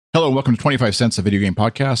Hello, and welcome to 25 Cents, a video game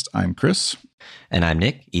podcast. I'm Chris. And I'm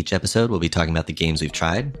Nick. Each episode, we'll be talking about the games we've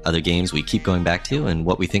tried, other games we keep going back to, and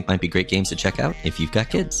what we think might be great games to check out if you've got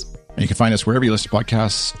kids. And you can find us wherever you listen to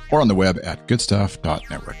podcasts or on the web at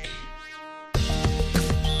goodstuff.network.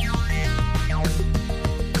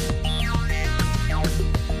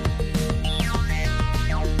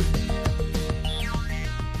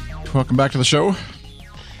 Welcome back to the show.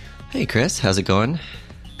 Hey, Chris. How's it going?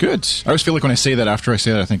 Good. I always feel like when I say that, after I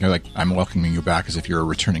say that, I think I'm welcoming you back as if you're a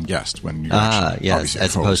returning guest when you're actually yes,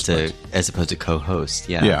 as opposed to co-host.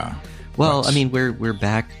 Yeah. Yeah. Well, I mean, we're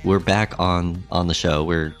back. We're back on the show.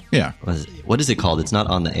 What is it called? It's not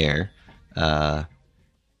on the air.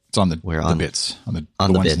 It's on the bits. On the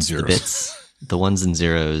ones bits, and zeros. The bits. The ones and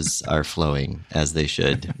zeros are flowing as they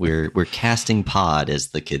should. We're casting pod, as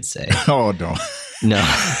the kids say. Oh no. No,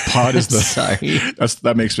 pod is the sorry.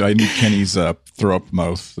 That makes me. I need Kenny's throw up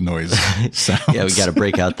mouth noise sound. Yeah, we got to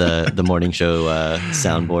break out the morning show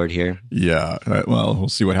soundboard here. Yeah, well, we'll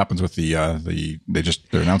see what happens with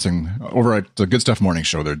they're announcing over at the Good Stuff Morning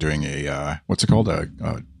Show. They're doing a what's it called a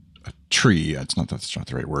tree. That's not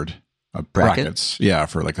the right word. Brackets, yeah,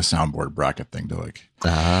 for like a soundboard bracket thing to like.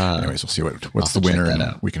 Anyways, we'll see what's the winner,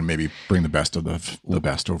 and we can maybe bring the best of the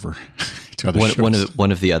best over to other shows.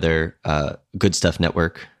 One of the other Good Stuff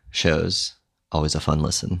Network shows. Always a fun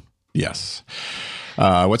listen. Yes.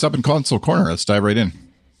 What's up in Console Corner? Let's dive right in.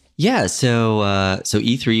 Yeah. So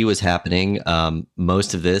E3 was happening.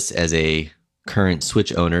 Most of this, as a current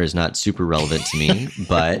Switch owner, is not super relevant to me,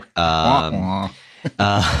 but. No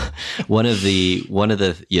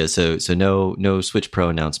Switch Pro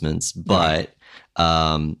announcements, but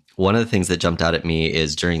one of the things that jumped out at me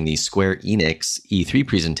is during the Square Enix E3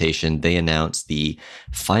 presentation, they announced the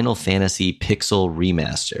Final Fantasy Pixel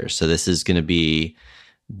Remaster. So this is going to be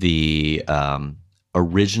the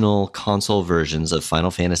original console versions of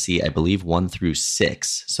Final Fantasy, I believe 1 through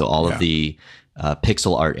 6. So all of the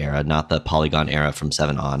pixel art era, not the polygon era from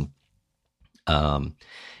 7 on.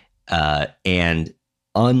 And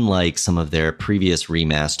unlike some of their previous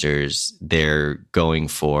remasters, they're going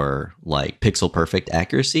for like pixel perfect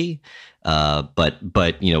accuracy, but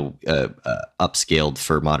upscaled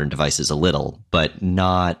for modern devices a little, but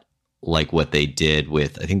not like what they did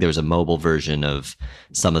with. I think there was a mobile version of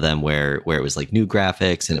some of them where it was like new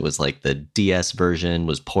graphics, and it was like the DS version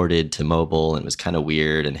was ported to mobile and it was kind of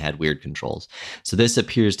weird and had weird controls. So this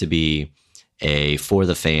appears to be a for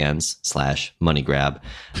the fans / money grab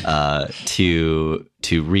to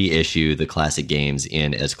reissue the classic games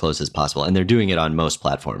in as close as possible, and they're doing it on most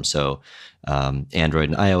platforms. So Android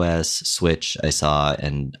and iOS, Switch, I saw,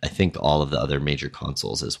 and I think all of the other major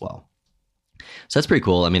consoles as well. So that's pretty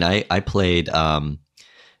cool. I mean, I played the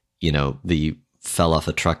fell off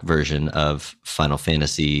a truck version of Final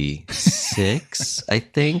Fantasy VI, I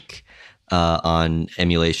think, on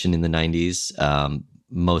emulation in the 90s.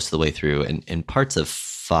 Most of the way through, and parts of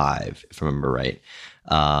 5, if I remember right.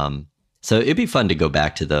 So it'd be fun to go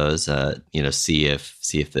back to those, see if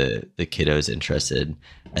the kiddo's interested.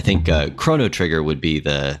 I think Chrono Trigger would be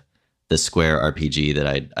the Square RPG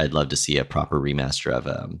that I'd love to see a proper remaster of.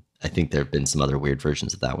 I think there have been some other weird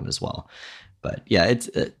versions of that one as well. But yeah,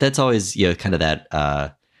 that's always kind of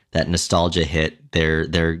that nostalgia hit.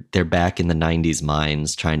 They're back in the 90s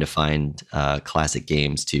minds trying to find classic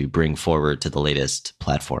games to bring forward to the latest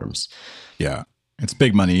platforms. Yeah, it's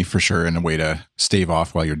big money for sure, and a way to stave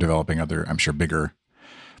off while you're developing other, I'm sure, bigger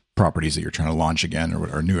properties that you're trying to launch again,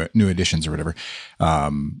 or new editions or whatever.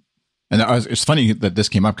 And it's funny that this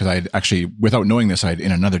came up because I actually, without knowing this,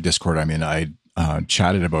 in another Discord, I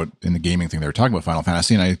chatted about in the gaming thing, they were talking about Final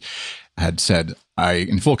Fantasy, and I had said,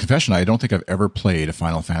 in full confession, I don't think I've ever played a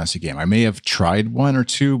Final Fantasy game. I may have tried 1 or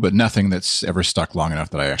 2, but nothing that's ever stuck long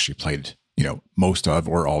enough that I actually played, most of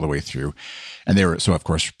or all the way through. And so of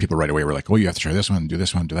course, people right away were like, "Oh, you have to try this one, do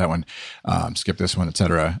this one, do that one, skip this one,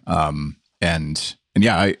 etc." And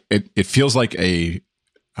yeah, it feels like it's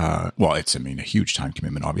a huge time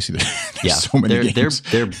commitment. Obviously, there's so many games.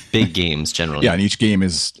 They're big games generally. Yeah, and each game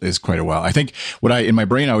is quite a while. I think in my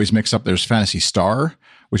brain I always mix up. There's Phantasy Star,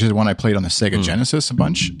 which is the one I played on the Sega Genesis a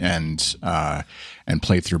bunch, and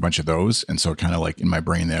played through a bunch of those. And so kind of like in my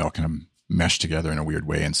brain, they all kind of mesh together in a weird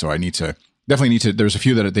way. And so I definitely need to, there's a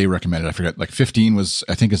few that they recommended. I forget, like 15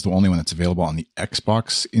 I think is the only one that's available on the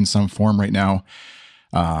Xbox in some form right now.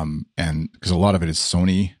 And because a lot of it is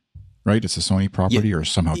Sony, right? It's a Sony property or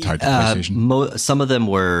somehow tied to PlayStation. Some of them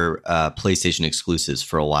were PlayStation exclusives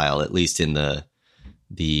for a while, at least in the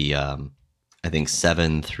I think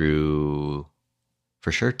 7 through,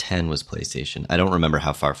 for sure 10 was PlayStation. I don't remember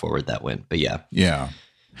how far forward that went, but yeah. Yeah.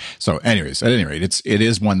 So, anyways, at any rate, it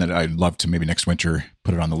is one that I'd love to maybe next winter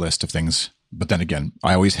put it on the list of things. But then again,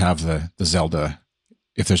 I always have the Zelda.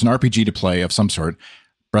 If there's an RPG to play of some sort,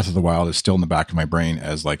 Breath of the Wild is still in the back of my brain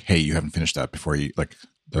as like, hey, you haven't finished that before you like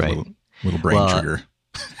the little brain trigger.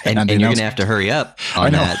 And you're going to have to hurry up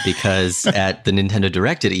on that because at the Nintendo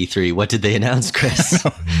Direct at E3, what did they announce, Chris?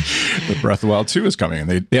 The Breath of the Wild 2 is coming, and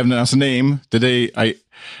they haven't announced a name. Did they?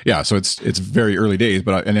 Yeah, so it's very early days,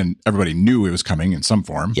 but and then everybody knew it was coming in some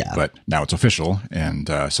form. Yeah. But now it's official, and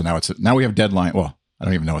so now we have deadline. Well, I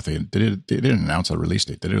don't even know if they did. They didn't announce a release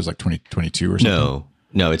date. Did it was like 2022 or something?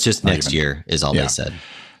 No, it's just next year is all they said.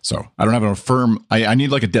 So I don't have a firm. I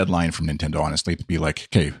need like a deadline from Nintendo, honestly, to be like,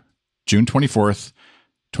 okay, June 24th.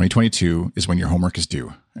 2022 is when your homework is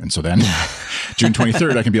due. And so then June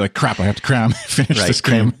 23rd, I can be like, crap, I have to finish this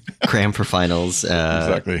game. Cram for finals.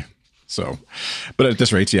 Exactly. So, but at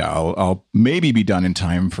this rate, yeah, I'll maybe be done in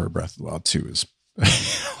time for Breath of the Wild 2 is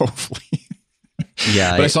hopefully.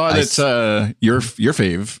 Yeah. But I saw that your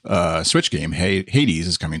fave Switch game, Hades,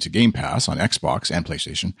 is coming to Game Pass on Xbox and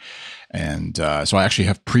PlayStation. And so I actually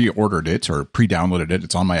have pre-ordered it or pre-downloaded it.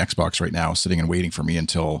 It's on my Xbox right now, sitting and waiting for me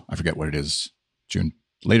until, I forget what it is, June.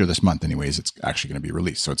 Later this month, anyways, it's actually going to be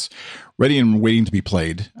released. So it's ready and waiting to be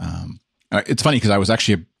played. It's funny because I was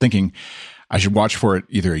actually thinking I should watch for it,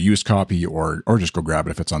 either a used copy or just go grab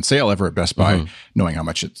it if it's on sale ever at Best Buy, knowing how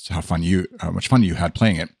much fun you had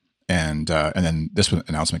playing it. And then this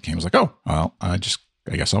announcement came. I was like, oh, well, I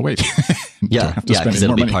guess I'll wait. Yeah, because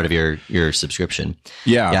it'll be part of your subscription.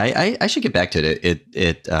 Yeah, I should get back to it.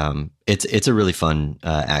 It's a really fun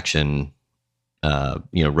action.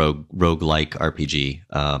 Rogue-like RPG.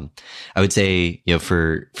 I would say,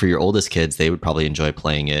 for your oldest kids, they would probably enjoy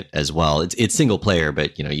playing it as well. It's single player,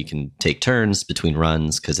 but you can take turns between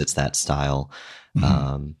runs because it's that style.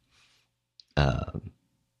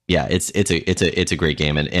 It's a great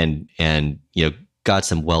game and got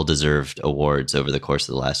some well-deserved awards over the course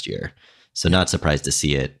of the last year. So not surprised to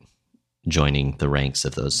see it joining the ranks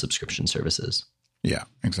of those subscription services. Yeah,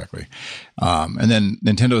 exactly. And then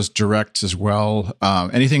Nintendo's Direct as well.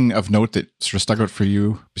 Anything of note that sort of stuck out for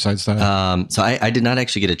you besides that? So I did not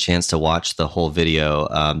actually get a chance to watch the whole video.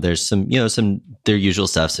 There's some their usual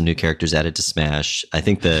stuff, some new characters added to Smash. I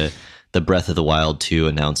think the Breath of the Wild 2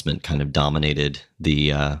 announcement kind of dominated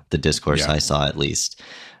the discourse I saw, at least.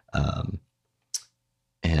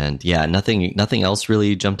 And yeah, nothing else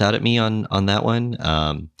really jumped out at me on that one.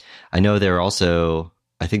 I know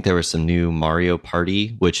I think there was some new Mario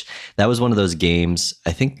Party, which that was one of those games,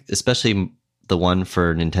 I think especially the one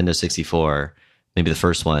for Nintendo 64, maybe the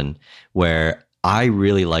first one, where I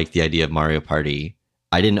really liked the idea of Mario Party.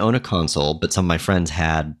 I didn't own a console, but some of my friends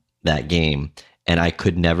had that game, and I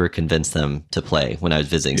could never convince them to play when I was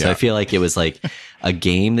visiting. Yeah. So I feel like it was like a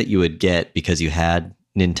game that you would get because you had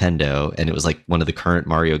Nintendo, and it was like one of the current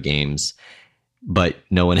Mario games, but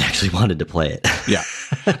no one actually wanted to play it. Yeah,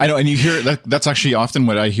 I know. And you hear that's actually often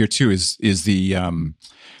what I hear too is the,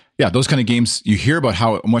 those kind of games, you hear about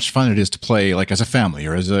how much fun it is to play like as a family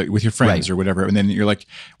or with your friends or whatever. And then you're like,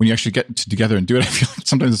 when you actually get together and do it, I feel like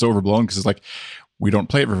sometimes it's overblown because it's like, we don't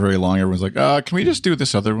play it for very long. Everyone's like, can we just do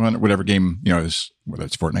this other one or whatever game, is, whether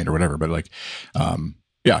it's Fortnite or whatever, but like,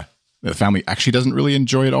 the family actually doesn't really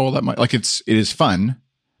enjoy it all that much. Like it is fun,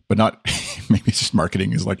 but not, maybe it's just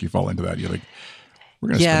marketing is like you fall into that. You're like, we're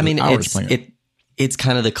going to spend hours playing it. It's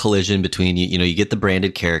kind of the collision between, you get the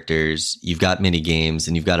branded characters, you've got mini games,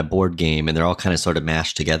 and you've got a board game, and they're all kind of sort of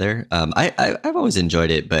mashed together. I've always enjoyed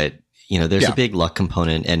it, but there's a big luck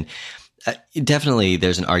component, and definitely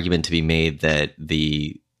there's an argument to be made that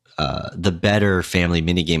the better family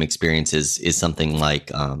mini game experience is something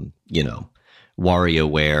like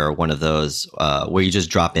WarioWare or one of those where you just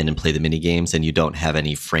drop in and play the mini games, and you don't have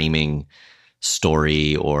any framing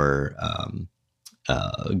story or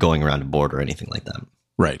going around a board or anything like that.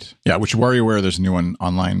 Right. Yeah. Which WarioWare, there's a new one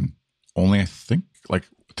online only, I think, like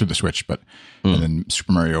through the Switch, but and then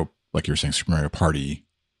Super Mario, like you were saying, Super Mario Party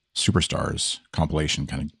Superstars compilation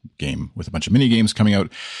kind of game with a bunch of mini games coming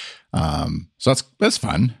out. So that's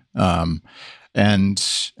fun. And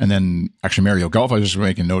then actually Mario Golf, I was just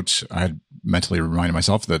making notes. I had mentally reminded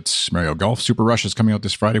myself that Mario Golf Super Rush is coming out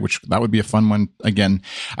this Friday, which that would be a fun one. Again,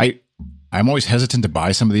 I'm always hesitant to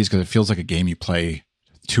buy some of these because it feels like a game you play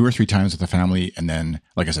 2 or 3 times with the family, and then,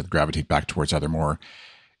 like I said, gravitate back towards other more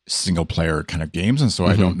single player kind of games. And so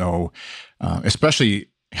I don't know, especially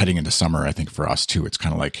heading into summer, I think for us too, it's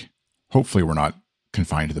kind of like, hopefully we're not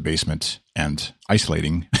confined to the basement and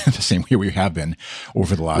isolating the same way we have been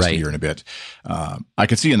over the last year and a bit. I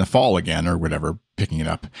could see in the fall again or whatever, picking it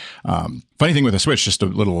up. Funny thing with the Switch, just a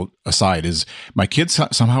little aside, is my kids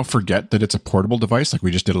somehow forget that it's a portable device. Like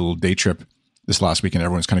we just did a little day trip this last week and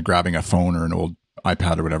everyone's kind of grabbing a phone or an old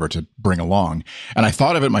iPad or whatever to bring along. And I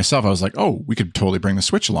thought of it myself. I was like, oh, we could totally bring the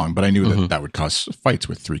Switch along. But I knew that that would cause fights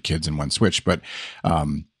with 3 kids and 1 Switch. But,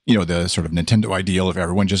 the sort of Nintendo ideal of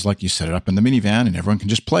everyone just like you set it up in the minivan and everyone can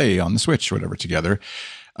just play on the Switch or whatever together.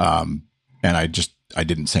 And I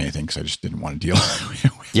didn't say anything because I just didn't want to deal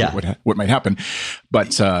with what might happen.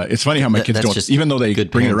 But it's funny how my kids don't, even though they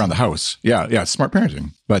bring it around the house. Yeah, it's smart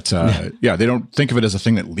parenting. But they don't think of it as a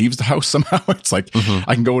thing that leaves the house somehow. It's like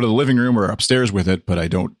I can go to the living room or upstairs with it, but I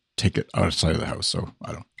don't take it outside of the house. So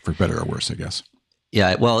I don't, for better or worse, I guess.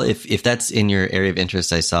 Yeah, well, if that's in your area of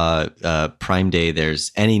interest, I saw Prime Day,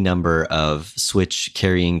 there's any number of Switch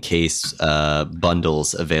carrying case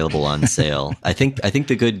bundles available on sale. I think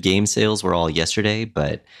the good game sales were all yesterday,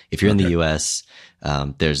 but if you're in the US,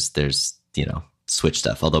 there's Switch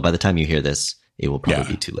stuff. Although by the time you hear this, it will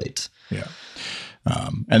probably be too late. Yeah.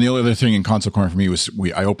 And the only other thing in console corner for me was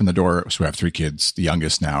I opened the door. So we have 3 kids. The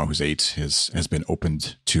youngest now, who's 8, has been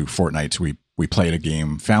opened to Fortnite. We played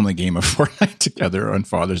a family game of Fortnite together on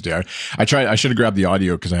Father's Day. I should have grabbed the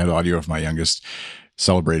audio because I had audio of my youngest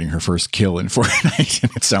celebrating her first kill in Fortnite,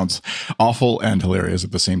 and it sounds awful and hilarious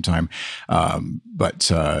at the same time. But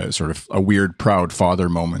sort of a weird, proud father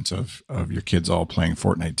moment of your kids all playing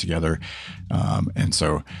Fortnite together. And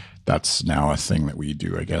so that's now a thing that we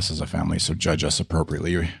do, I guess, as a family. So judge us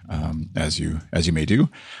appropriately, as you may do.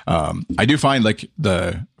 I do find like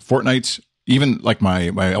the Fortnite, even like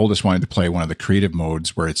my oldest wanted to play one of the creative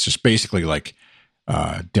modes where it's just basically like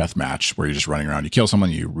death match where you're just running around. You kill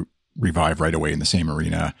someone, you revive right away in the same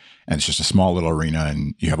arena, and it's just a small little arena,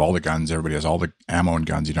 and you have all the guns. Everybody has all the ammo and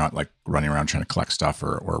guns. You're not like running around trying to collect stuff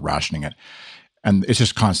or rationing it. And it's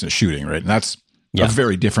just constant shooting, right? And that's a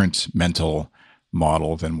very different mental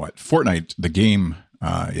model than what Fortnite, the game,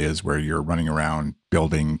 is, where you're running around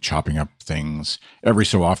building, chopping up things. Every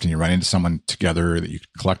so often you run into someone together that you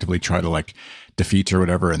collectively try to like defeat or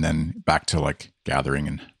whatever, and then back to like gathering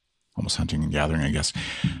and almost hunting and gathering, I guess.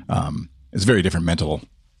 It's a very different mental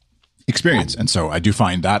experience. And so I do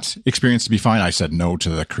find that experience to be fine. I said no to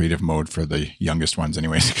the creative mode for the youngest ones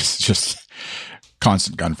anyways, because it's just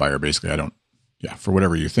constant gunfire, basically. For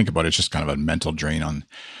whatever you think about it, it's just kind of a mental drain on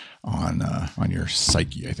your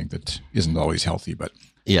psyche. I think that isn't always healthy, but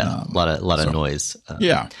a lot of noise.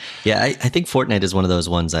 I think Fortnite is one of those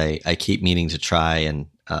ones I keep meaning to try, and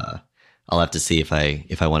I'll have to see if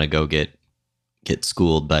I want to go get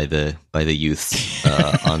schooled by the youths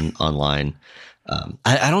online.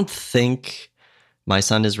 I don't think my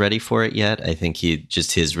son is ready for it yet. I think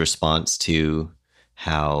his response to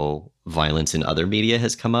how violence in other media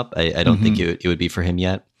has come up, I don't think it would be for him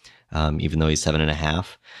yet, even though he's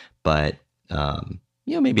 7.5. But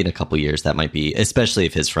maybe in a couple years that might be, especially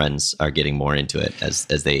if his friends are getting more into it as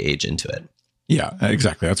they age into it. Yeah,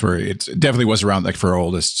 exactly. That's where it definitely was around, like for our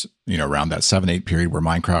oldest, around that 7-8 period where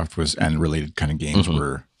Minecraft was and related kind of games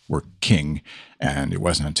were king. And it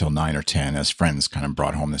wasn't until 9 or 10, as friends kind of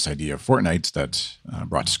brought home this idea of Fortnite that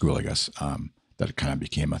brought to school, I guess, that it kind of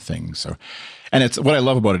became a thing. So, and it's what I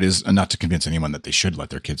love about it is not to convince anyone that they should let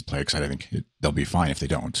their kids play, because I think they'll be fine if they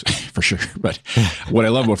don't, for sure. But what I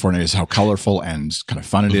love about Fortnite is how colorful and kind of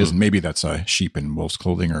fun it is. And maybe that's a sheep in wolf's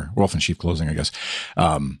clothing, or wolf in sheep clothing, I guess,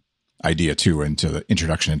 idea too, into the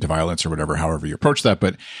introduction into violence or whatever, however you approach that.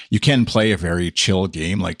 But you can play a very chill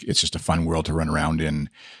game. Like it's just a fun world to run around in,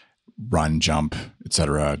 run, jump,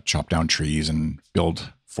 etc., chop down trees and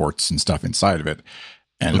build forts and stuff inside of it,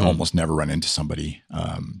 and almost never run into somebody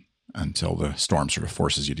until the storm sort of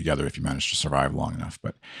forces you together if you manage to survive long enough.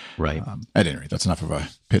 But at any rate, that's enough of a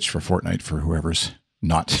pitch for Fortnite for whoever's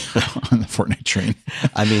not on the Fortnite train.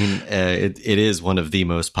 I mean, it is one of the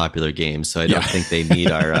most popular games, so I don't think they need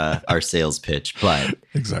our sales pitch. But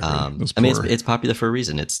exactly, I mean, it's popular for a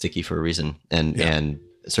reason. It's sticky for a reason, and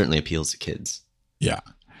certainly appeals to kids. Yeah.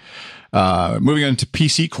 Moving on to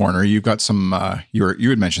PC Corner, you've got some, you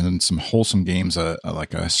had mentioned some Wholesome Games,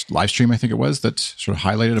 like a live stream, I think it was, that sort of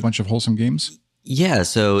highlighted a bunch of Wholesome Games. Yeah,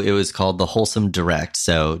 so it was called the Wholesome Direct.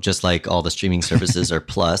 So just like all the streaming services are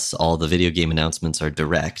Plus, all the video game announcements are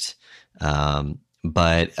Direct.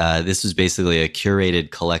 But this was basically a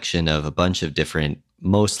curated collection of a bunch of different,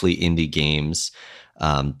 mostly indie games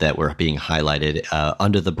that were being highlighted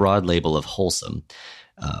under the broad label of Wholesome.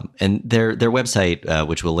 And their website,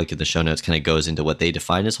 which we'll link in the show notes, kind of goes into what they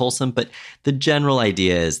define as wholesome. But the general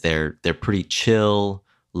idea is they're pretty chill,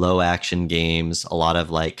 low action games. A lot of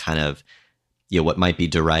like kind of what might be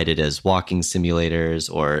derided as walking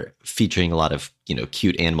simulators or featuring a lot of,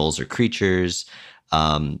 cute animals or creatures.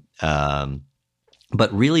 But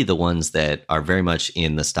really the ones that are very much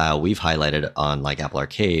in the style we've highlighted on like Apple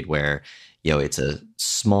Arcade, where, it's a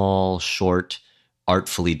small, short,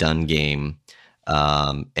 artfully done game.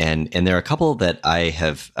 And there are a couple that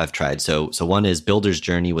I've tried. So one is Builder's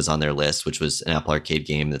Journey was on their list, which was an Apple Arcade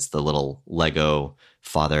game. That's the little Lego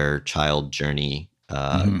father-child journey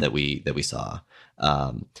that we saw.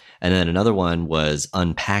 And then another one was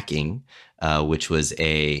Unpacking, which was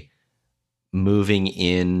a moving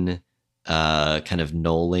in kind of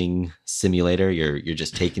knolling simulator. You're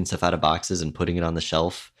just taking stuff out of boxes and putting it on the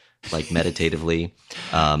shelf, like meditatively.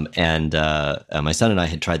 And my son and I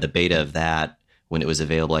had tried the beta of that when it was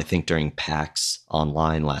available, I think during PAX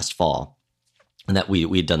Online last fall. And that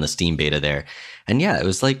we'd done the Steam beta there. And yeah, it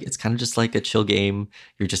was like, it's kind of just like a chill game.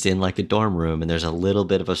 You're just in like a dorm room and there's a little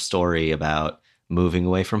bit of a story about moving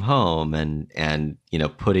away from home and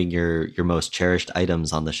putting your most cherished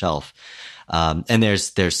items on the shelf. And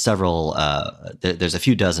there's several, there's a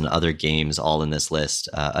few dozen other games all in this list,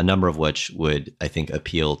 a number of which would, I think,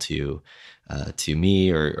 appeal to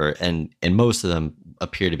me and most of them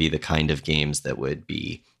appear to be the kind of games that would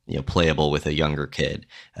be, playable with a younger kid.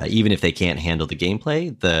 Even if they can't handle the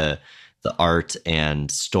gameplay, the art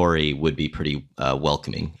and story would be pretty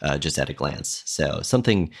welcoming just at a glance. So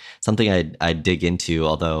something I'd dig into,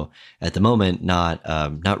 although at the moment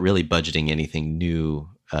not really budgeting anything new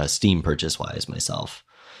Steam purchase wise myself.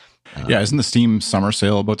 Isn't the Steam summer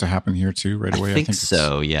sale about to happen here too right away? I think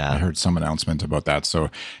so, yeah. I heard some announcement about that. So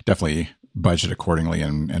definitely budget accordingly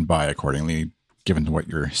and buy accordingly, given what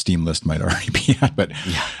your Steam list might already be at. But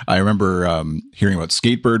yeah. I remember hearing about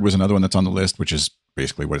Skatebird was another one that's on the list, which is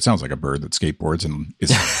basically what it sounds like, a bird that skateboards and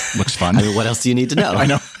looks fun. I mean, what else do you need to know? I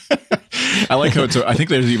know. I like how I think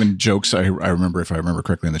there's even jokes, I remember, if I remember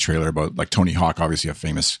correctly in the trailer, about like Tony Hawk, obviously a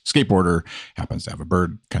famous skateboarder, happens to have a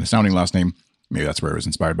bird kind of sounding last name. Maybe that's where it was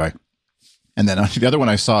inspired by. And then the other one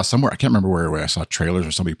I saw somewhere, I can't remember where I saw trailers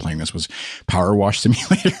or somebody playing this, was Power Wash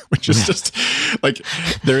Simulator, which is just like,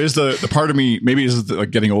 there is the part of me, maybe it's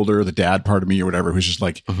like getting older, the dad part of me or whatever, who's just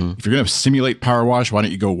like, if you're going to simulate power wash, why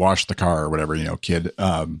don't you go wash the car or whatever, kid.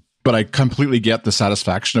 But I completely get the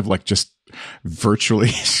satisfaction of like just virtually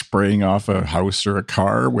spraying off a house or a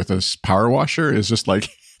car with a power washer is just like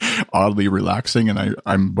oddly relaxing. And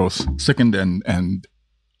I'm both sickened and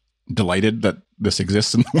delighted that this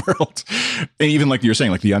exists in the world. And even like you're saying,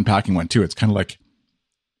 like the Unpacking one too, it's kind of like,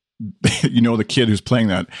 the kid who's playing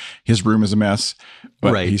that, his room is a mess,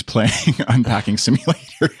 but he's playing Unpacking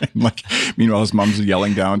Simulator. And like, meanwhile, his mom's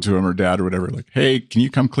yelling down to him or dad or whatever, like, hey, can you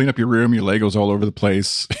come clean up your room? Your Legos all over the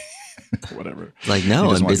place. Whatever. Like, no,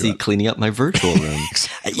 I'm busy cleaning up my virtual room.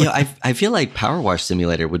 Exactly. I feel like Power Wash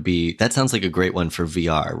Simulator that sounds like a great one for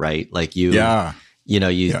VR, right? Like you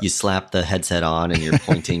slap the headset on and you're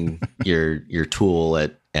pointing your tool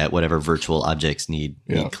at whatever virtual objects need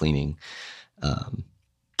cleaning.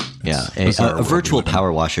 A virtual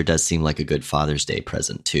power washer does seem like a good Father's Day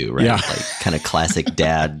present too, right? Yeah. Like kind of classic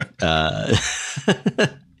dad.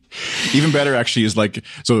 Even better actually is like,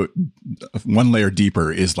 so one layer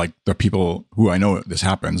deeper is like the people who, I know this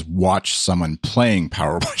happens, watch someone playing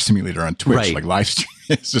Power Wash Simulator on Twitch, like live stream.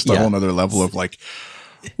 It's just a whole nother level of like,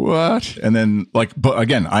 what? And then like, but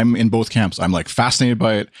again, I'm in both camps. I'm like fascinated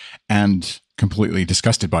by it and completely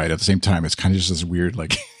disgusted by it at the same time. It's kind of just this weird,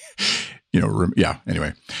 like,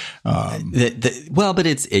 anyway. But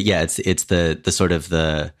it's the sort of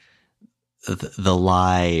the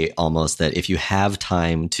lie almost that if you have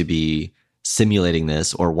time to be simulating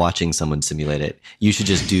this or watching someone simulate it, you should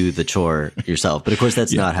just do the chore yourself. But of course,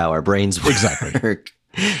 that's not how our brains work. Exactly.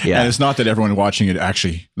 Yeah. And it's not that everyone watching it,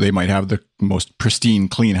 actually, they might have the most pristine,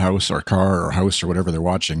 clean house or car or house or whatever they're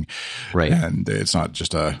watching. Right. And it's not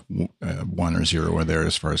just a 1 or 0 there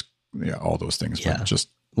as far as all those things, but just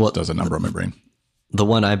does a number on my brain. The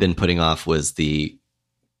one I've been putting off was the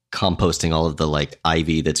composting all of the like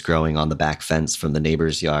ivy that's growing on the back fence from the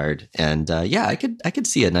neighbor's yard. And I could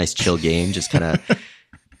see a nice chill game, just kind of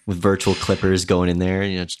with virtual clippers going in there,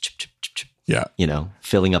 chip, chip, chip, chip. Yeah.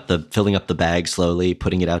 Filling up the bag slowly,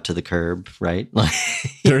 putting it out to the curb, right?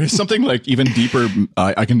 There is something like even deeper.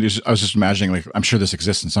 I was just imagining, like, I'm sure this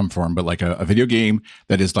exists in some form, but like a video game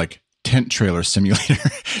that is like tent trailer simulator,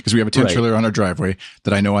 because we have a tent trailer on our driveway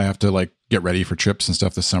that I know I have to like get ready for trips and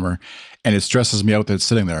stuff this summer. And it stresses me out that it's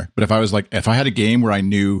sitting there. But if I had a game where I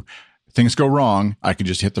knew things go wrong, I could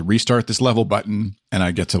just hit the restart this level button and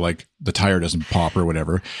I get to like the tire doesn't pop or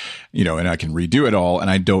whatever, and I can redo it all.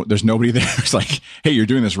 And there's nobody there. It's like, hey, you're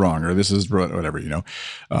doing this wrong, or this is whatever,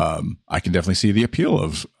 I can definitely see the appeal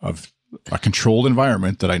of a controlled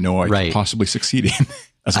environment that I know I Right. could possibly succeed in.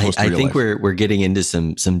 As opposed to I real think life. we're getting into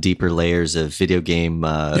some deeper layers of video game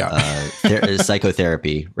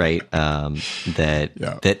psychotherapy, right? I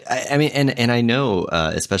mean, and I know,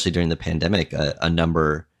 especially during the pandemic, a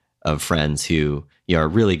number of friends who are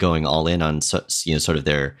really going all in on sort of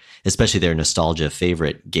especially their nostalgia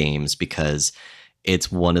favorite games, because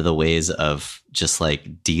it's one of the ways of just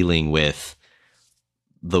like dealing with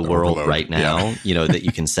the world overload. right now. That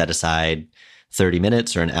you can set aside 30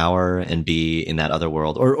 minutes or an hour and be in that other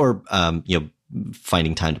world, or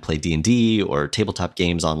finding time to play D&D or tabletop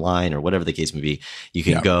games online or whatever the case may be. You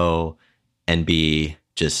can go and be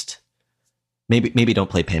just maybe don't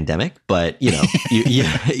play Pandemic, but you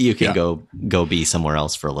can go be somewhere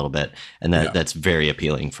else for a little bit, and that's very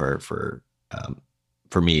appealing for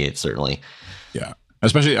me. It's certainly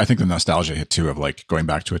especially I think the nostalgia hit too of like going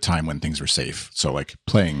back to a time when things were safe. So like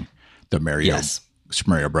playing the Super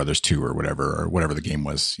Mario Brothers 2 or whatever the game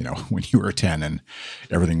was, when you were 10 and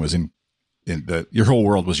everything was in your whole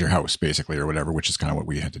world was your house basically, or whatever, which is kind of what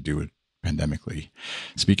we had to do pandemically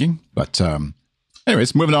speaking. But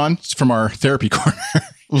anyways, moving on from our therapy corner,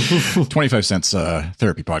 25 cents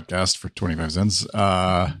therapy podcast for 25 cents,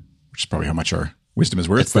 which is probably how much our wisdom is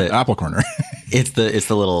worth. But Apple corner, it's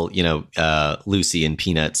the little Lucy and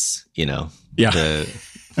Peanuts, the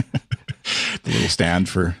little stand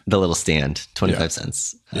for 25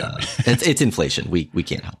 cents. It's inflation. We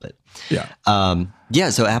can't help it.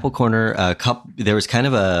 So Apple Corner, there was kind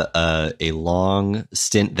of a long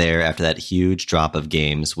stint there after that huge drop of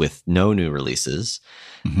games with no new releases.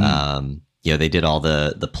 Mm-hmm. They did all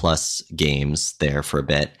the Plus games there for a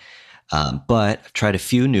bit. But I've tried a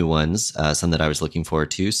few new ones, some that I was looking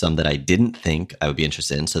forward to, some that I didn't think I would be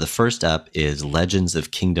interested in. So the first up is Legends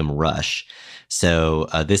of Kingdom Rush. So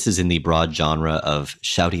this is in the broad genre of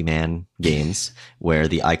shouty man games, where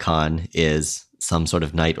the icon is some sort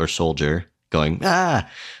of knight or soldier going, ah!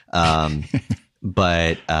 Okay,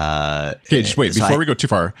 just wait, before we go too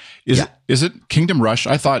far, is it Kingdom Rush?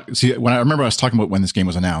 I thought, when I remember I was talking about when this game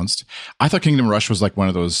was announced, I thought Kingdom Rush was like one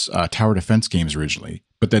of those tower defense games originally.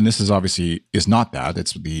 But then this is obviously not that.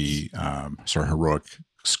 It's the sort of heroic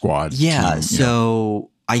squad. Yeah, team,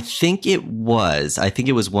 so I think it was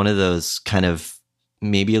one of those kind of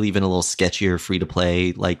maybe even a little sketchier free to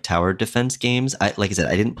play like tower defense games. Like I said,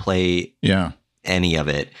 I didn't play any of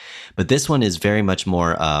it, but this one is very much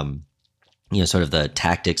more sort of the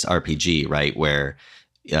tactics RPG, right? Where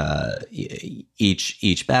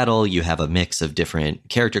each battle you have a mix of different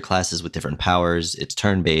character classes with different powers. It's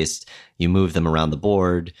turn based. You move them around the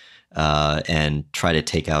board and try to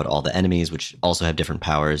take out all the enemies, which also have different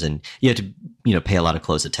powers. And you have to pay a lot of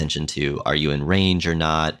close attention to, are you in range or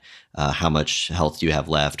not? How much health do you have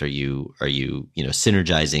left? Are you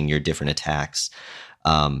synergizing your different attacks?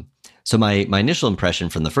 So my initial impression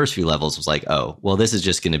from the first few levels was like, oh, well, this is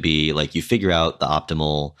just going to be like you figure out the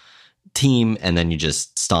optimal team and then you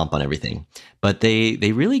just stomp on everything. But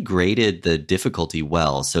they really graded the difficulty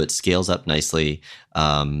well, so it scales up nicely.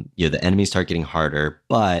 The enemies start getting harder,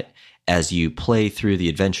 but as you play through the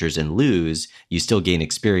adventures and lose, you still gain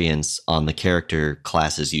experience on the character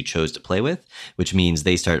classes you chose to play with, which means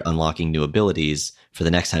they start unlocking new abilities for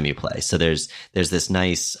the next time you play. So there's this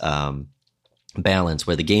nice balance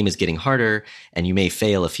where the game is getting harder and you may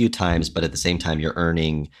fail a few times, but at the same time you're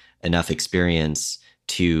earning enough experience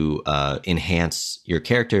to enhance your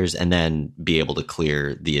characters and then be able to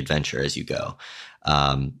clear the adventure as you go.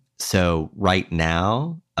 So right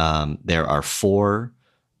now there are 4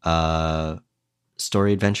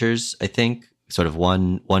 story adventures, I think, sort of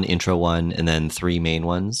one intro one and then 3 main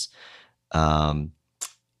ones. And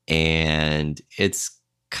it's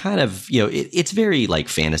kind of, it's very like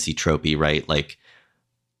fantasy tropey, right? Like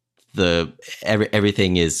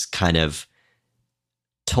everything is kind of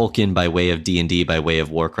Tolkien by way of D&D by way of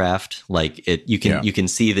Warcraft. Like you can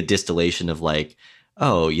see the distillation of like,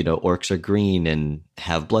 oh, orcs are green and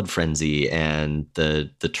have blood frenzy, and the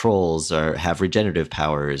trolls have regenerative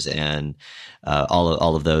powers, and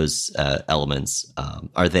all of those elements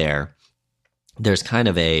are there. There's kind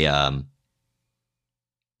of a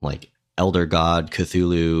like Elder God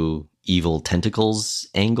Cthulhu evil tentacles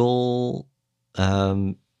angle,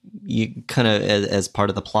 you kind of as part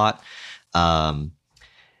of the plot.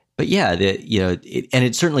 But yeah, and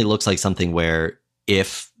it certainly looks like something where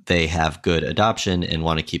if they have good adoption and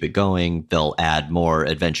want to keep it going, they'll add more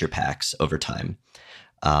adventure packs over time.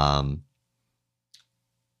 Graphics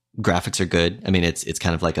are good. I mean, it's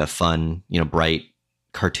kind of like a fun, bright,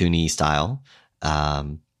 cartoony style.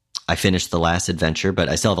 I finished the last adventure, but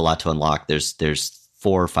I still have a lot to unlock. There's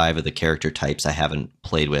 4 or 5 of the character types I haven't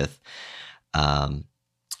played with. And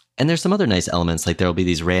And there's some other nice elements, like there'll be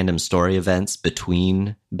these random story events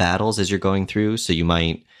between battles as you're going through. So you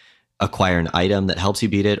might acquire an item that helps you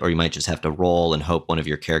beat it, or you might just have to roll and hope one of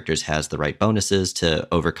your characters has the right bonuses to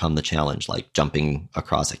overcome the challenge, like jumping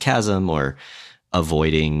across a chasm or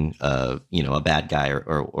avoiding a bad guy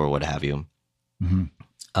or what have you.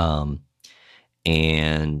 Mm-hmm.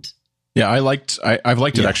 And yeah, I've liked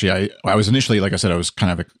it actually. I was initially, like I said, I was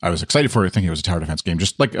excited for it, thinking it was a tower defense game,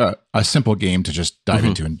 just like a simple game to just dive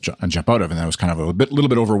into and jump out of. And then I was kind of a little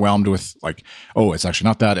bit overwhelmed with like, oh, it's actually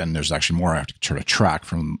not that, and there's actually more I have to try to track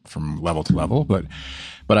from level to level. But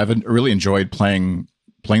I've really enjoyed playing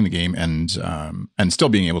the game and still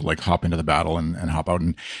being able to like hop into the battle and hop out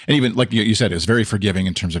and even like you said, it's very forgiving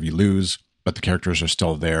in terms of you lose, but the characters are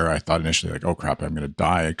still there. I thought initially like, oh crap, I'm going to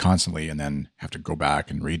die constantly and then have to go back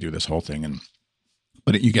and redo this whole thing.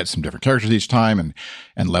 But you get some different characters each time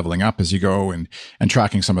and leveling up as you go and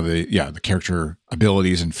tracking some of the character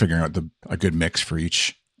abilities and figuring out a good mix for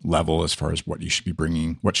each level as far as what you should be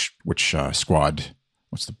bringing, which squad.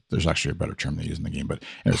 There's actually a better term they use in the game, but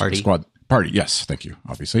party. Yes. Thank you.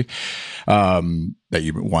 Obviously, that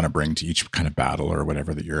you want to bring to each kind of battle or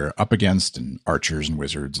whatever that you're up against, and archers and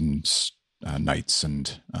wizards and knights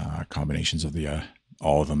and combinations of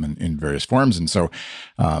all of them in various forms. And so,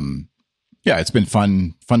 it's been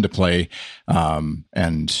fun to play.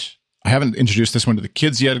 And I haven't introduced this one to the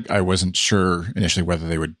kids yet. I wasn't sure initially whether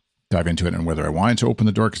they would dive into it and whether I wanted to open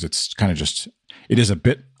the door, because it's kind of it is a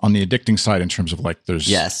bit on the addicting side in terms of like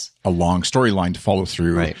there's a long storyline to follow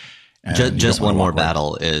through. Right. Just one more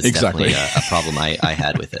battle is definitely a problem I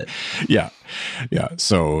had with it. Yeah.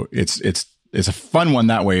 So it's a fun one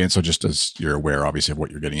that way. And so just as you're aware, obviously, of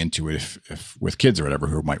what you're getting into, if with kids or whatever,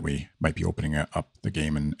 who might be opening up the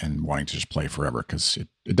game and wanting to just play forever, because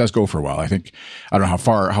it does go for a while. I think, I don't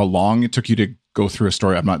know how long it took you to go through a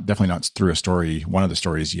story. I'm definitely not through a story, one of the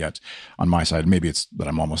stories yet on my side. Maybe it's that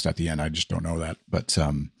I'm almost at the end. I just don't know that. But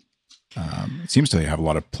it seems to have a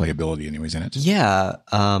lot of playability anyways in it. Yeah.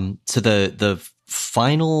 So the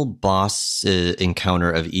final boss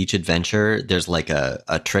encounter of each adventure, there's like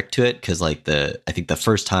a trick to it, because like I think the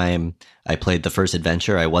first time I played the first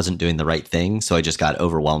adventure, I wasn't doing the right thing, so I just got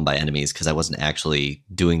overwhelmed by enemies because I wasn't actually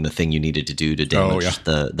doing the thing you needed to do to damage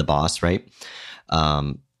the boss, right?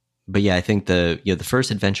 But yeah, I think the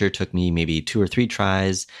first adventure took me maybe 2 or 3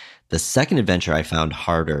 tries. The second adventure I found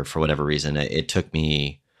harder for whatever reason. It took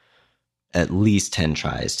me at least 10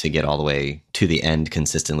 tries to get all the way to the end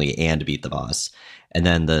consistently and beat the boss. And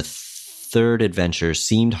then the third adventure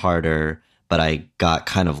seemed harder, but I got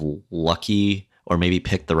kind of lucky, or maybe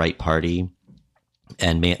picked the right party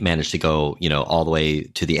and managed to go, all the way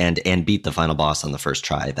to the end and beat the final boss on the first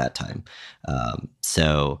try that time.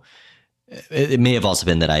 So it may have also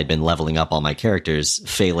been that I had been leveling up all my characters,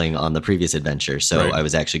 failing on the previous adventure. So I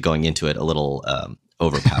was actually going into it a little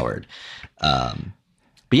overpowered.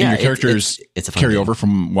 But yeah, and your characters it's a fun carry game. over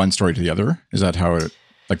from one story to the other. Is that how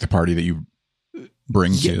like the party that you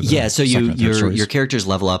bring to? So your characters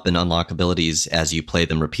level up and unlock abilities as you play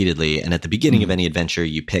them repeatedly. And at the beginning of any adventure,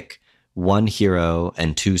 you pick one hero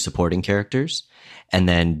and 2 supporting characters. And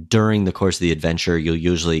then during the course of the adventure, you'll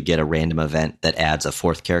usually get a random event that adds a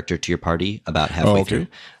 4th character to your party about halfway through,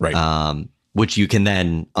 right? Which you can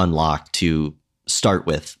then unlock to start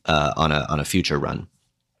with on a future run.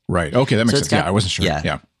 Right. Okay, that makes sense. I wasn't sure.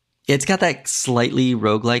 Yeah. It's got that slightly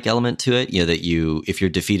roguelike element to it, that if you're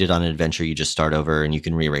defeated on an adventure, you just start over and you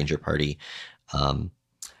can rearrange your party.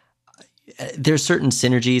 There's certain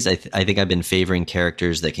synergies. I think I've been favoring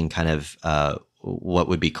characters that can kind of what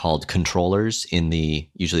would be called controllers in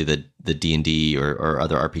usually the D&D or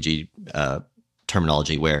other RPG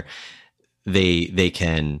terminology, where they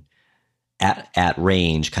can at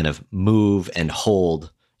range kind of move and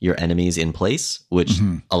hold your enemies in place, which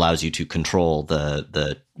allows you to control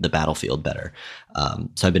the battlefield better.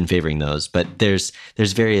 So I've been favoring those, but there's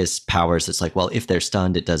various powers that's like, well, if they're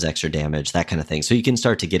stunned, it does extra damage, that kind of thing. So you can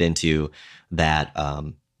start to get into that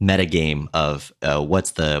meta game of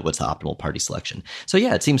what's the optimal party selection. So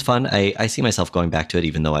yeah, it seems fun. I see myself going back to it,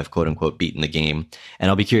 even though I've quote unquote beaten the game, and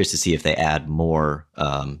I'll be curious to see if they add more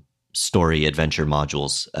story adventure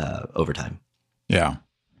modules over time. Yeah.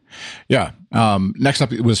 Next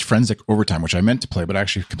up it was Frenzic Overtime, which I meant to play, but I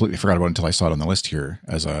actually completely forgot about it until I saw it on the list here.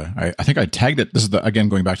 I think I tagged it. This is again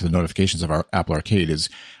going back to the notifications of our Apple Arcade.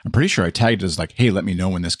 I'm pretty sure I tagged it as like, hey, let me know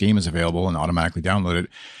when this game is available, and automatically download it.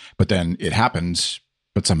 But then it happened,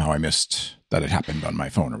 but somehow I missed that it happened on my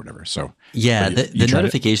phone or whatever. So yeah, the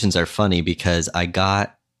notifications are funny because I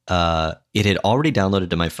got it had already downloaded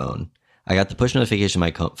to my phone. I got the push notification on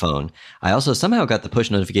my phone. I also somehow got the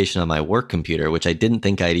push notification on my work computer, which I didn't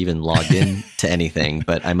think I'd even logged in to anything,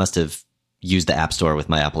 but I must have used the App Store with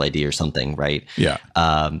my Apple ID or something, right? Yeah.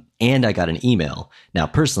 And I got an email. Now,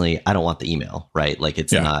 personally, I don't want the email, right? Like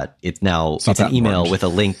it's an email important. with a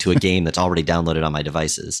link to a game that's already downloaded on my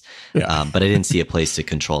devices. Yeah. But I didn't see a place to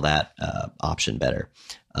control that option better.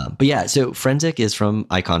 But yeah, so Frenzic is from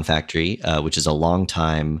Icon Factory, which is a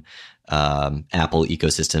long-time Apple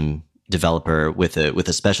ecosystem developer with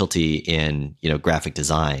a specialty in graphic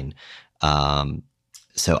design.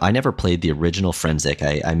 So I never played the original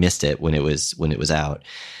Frenzic. I missed it when it was out.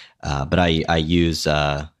 But I use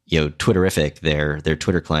Twitterific. Their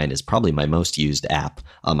Twitter client is probably my most used app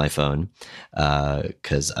on my phone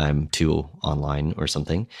because I'm too online or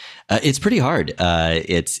something. It's pretty hard.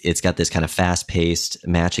 It's got this kind of fast paced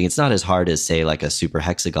matching. It's not as hard as say like a Super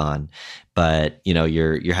Hexagon, but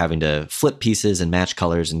you're having to flip pieces and match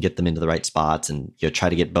colors and get them into the right spots and try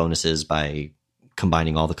to get bonuses by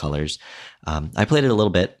combining all the colors. I played it a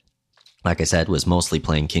little bit. Like I said, was mostly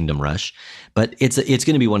playing Kingdom Rush, but it's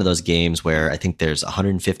going to be one of those games where I think there's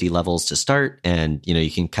 150 levels to start, and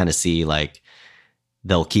you can kind of see like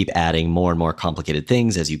they'll keep adding more and more complicated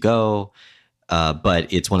things as you go.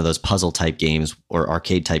 But it's one of those puzzle type games or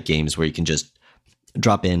arcade type games where you can just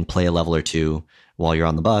drop in, play a level or two while you're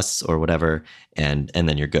on the bus or whatever, and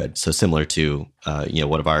then you're good. So similar to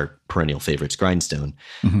one of our perennial favorites, Grindstone.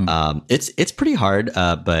 Mm-hmm. It's pretty hard,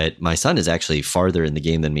 but my son is actually farther in the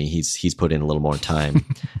game than me. He's put in a little more time.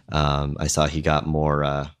 I saw he got more.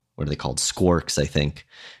 What are they called? Squarks, I think,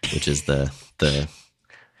 which is the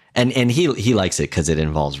and he likes it because it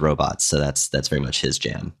involves robots. So that's very much his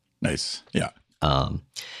jam. Nice, yeah.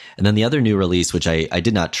 And then the other new release, which I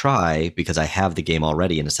did not try because I have the game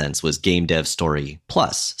already in a sense, was GameDev Story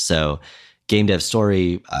Plus. So GameDev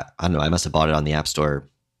Story, I don't know, I must have bought it on the App Store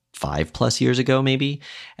 5+ years ago, maybe.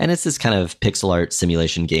 And it's this kind of pixel art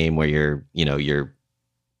simulation game where you're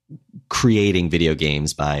creating video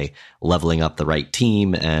games by leveling up the right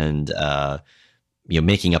team and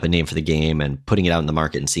making up a name for the game and putting it out in the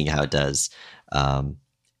market and seeing how it does.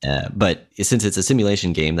 But since it's a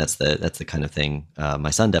simulation game, that's the kind of thing my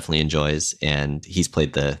son definitely enjoys, and he's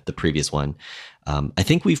played the previous one. I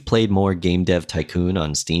think we've played more Game Dev Tycoon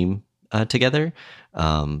on Steam together,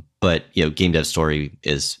 but Game Dev Story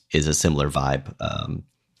is a similar vibe.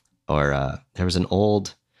 There was an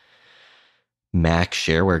old Mac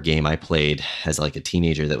shareware game I played as like a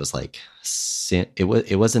teenager that was like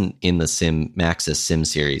it wasn't in the Maxis Sim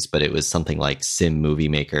series, but it was something like Sim Movie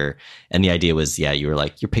Maker, and the idea was you were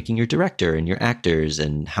like you're picking your director and your actors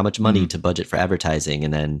and how much money to budget for advertising,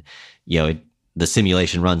 and then the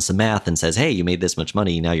simulation runs some math and says, hey, you made this much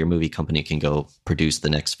money, now your movie company can go produce the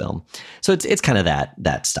next film. So it's kind of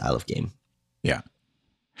that style of game. Yeah,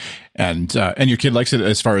 and your kid likes it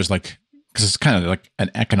as far as like, because it's kind of like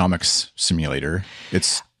an economics simulator.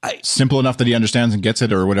 It's simple enough that he understands and gets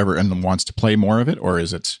it or whatever and wants to play more of it, or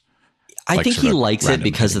is it? I think he likes it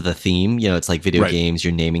because of the theme. It's like video games,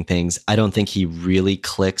 you're naming things. I don't think he really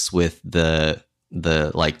clicks with the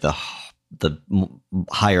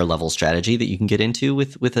higher level strategy that you can get into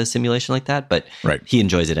with a simulation like that, but he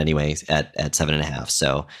enjoys it anyways at 7.5.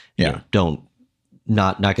 So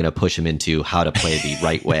not going to push him into how to play the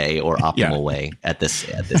right way or optimal way at this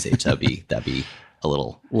age. That'd be a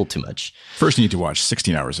little too much. First, you need to watch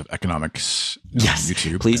 16 hours of economics on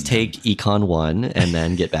YouTube. Please take Econ 1 and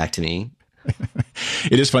then get back to me.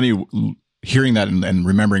 It is funny hearing that and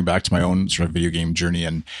remembering back to my own sort of video game journey.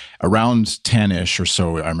 And around 10-ish or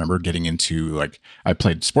so, I remember getting into like, I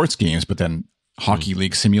played sports games, but then hockey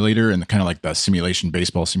league simulator and kind of like the simulation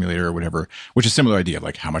baseball simulator or whatever, which is a similar idea.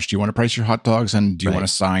 Like, how much do you want to price your hot dogs and do you want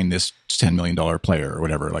to sign this $10 million player or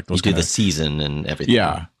whatever? Like those you do the season and everything.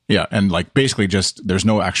 Yeah. Yeah. And like basically just there's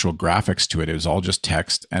no actual graphics to it. It was all just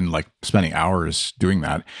text and like spending hours doing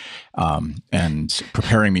that and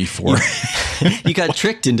preparing me for. You got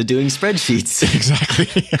tricked into doing spreadsheets.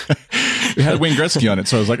 Exactly. We had Wayne Gretzky on it.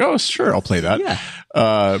 So I was like, oh, sure, I'll play that. Yeah.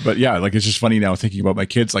 But yeah, like it's just funny now thinking about my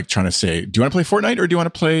kids, like trying to say, do you want to play Fortnite or do you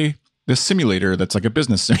want to play this simulator that's like a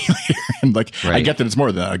business simulator? And like, I get that it's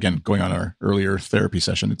more than, again, going on our earlier therapy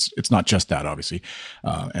session. It's not just that, obviously.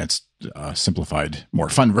 And it's a simplified, more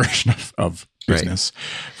fun version of business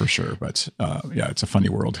for sure. But yeah, it's a funny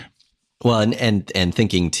world. Well, and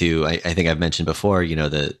thinking too, I think I've mentioned before,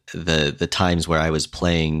 the times where I was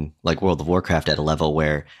playing like World of Warcraft at a level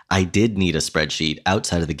where I did need a spreadsheet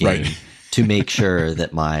outside of the game to make sure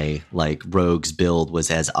that my like rogue's build was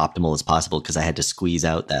as optimal as possible, because I had to squeeze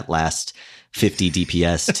out that last 50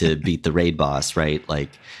 DPS to beat the raid boss, right? Like,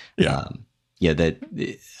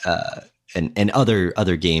 and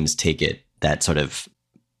other games take it that sort of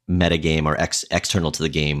metagame or external to the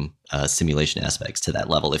game simulation aspects to that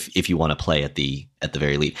level if you want to play at the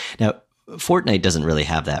very least. Now, Fortnite doesn't really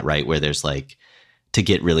have that, right? Where there's like, to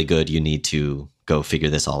get really good, you need to go figure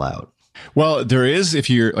this all out. Well, there is, if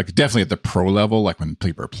you're like definitely at the pro level, like when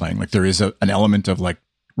people are playing, like there is an element of like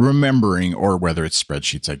remembering, or whether it's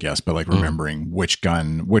spreadsheets, I guess, but like remembering which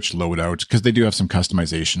gun, which loadout, because they do have some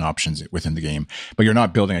customization options within the game, but you're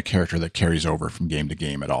not building a character that carries over from game to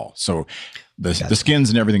game at all. So the skins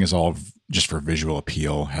and everything is all just for visual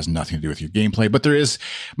appeal, has nothing to do with your gameplay. But there is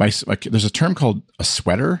there's a term called a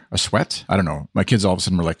sweat. I don't know. My kids all of a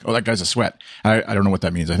sudden were like, "Oh, that guy's a sweat." I don't know what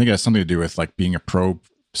that means. I think it has something to do with like being a pro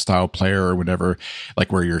style player or whatever,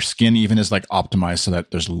 like where your skin even is like optimized so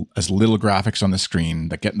that there's as little graphics on the screen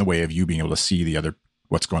that get in the way of you being able to see the other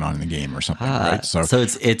what's going on in the game or something, right? So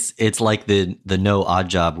it's like the no odd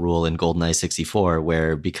job rule in GoldenEye 64,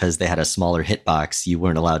 where because they had a smaller hitbox, you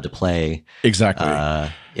weren't allowed to play. Exactly.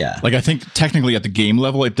 Yeah. Like I think technically at the game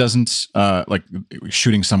level, it doesn't like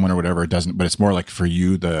shooting someone or whatever, it doesn't, but it's more like for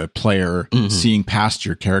you, the player, seeing past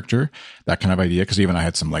your character, that kind of idea. Because even I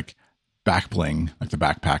had some like back bling, like the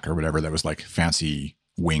backpack or whatever, that was like fancy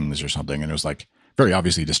wings or something, and it was like very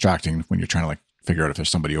obviously distracting when you're trying to like figure out if there's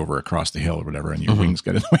somebody over across the hill or whatever, and your wings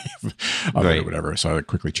get in the way of it or whatever. So I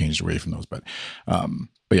quickly changed away from those. But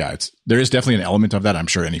yeah, there is definitely an element of that. I'm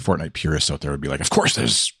sure any Fortnite purists out there would be like, of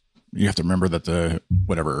course you have to remember that the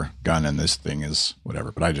whatever gun and this thing is whatever.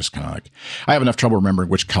 But I just kind of like, I have enough trouble remembering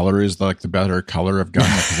which color is like the better color of gun,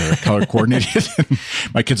 because they're color coordinated.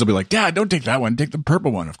 My kids will be like, "Dad, don't take that one. Take the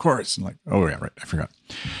purple one, of course." And like, oh yeah, right. I forgot.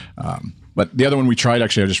 But the other one we tried,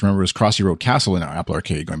 actually, I just remember, was Crossy Road Castle in Apple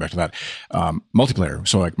Arcade, going back to that, multiplayer.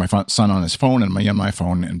 So like my son on his phone and me on my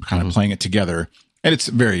phone, and kind of playing it together. And it's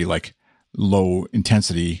very like low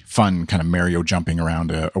intensity, fun kind of Mario jumping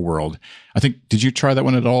around a world. I think, did you try that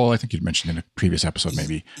one at all? I think you'd mentioned in a previous episode,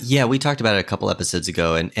 maybe. Yeah, we talked about it a couple episodes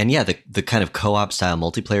ago. And yeah, the kind of co-op style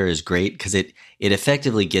multiplayer is great because it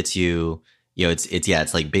effectively gets you,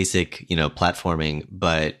 it's like basic, platforming,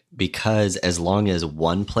 but because as long as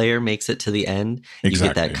one player makes it to the end, you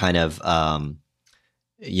get that kind of,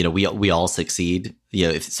 we all succeed.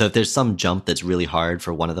 If there's some jump that's really hard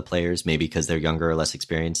for one of the players, maybe because they're younger or less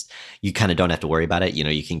experienced, you kind of don't have to worry about it.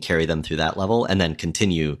 You can carry them through that level and then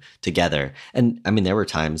continue together. And I mean, there were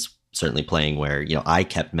times certainly playing where, I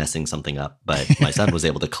kept messing something up, but my son was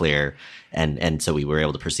able to clear, and so we were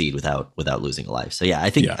able to proceed without losing a life. So yeah, I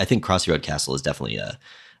think Crossy Road Castle is definitely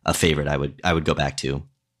a favorite I would go back to.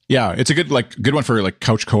 Yeah, it's a good one for like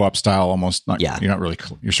couch co-op style almost. You're not really,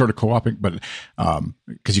 you're sort of co-oping, but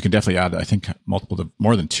because you can definitely add, I think,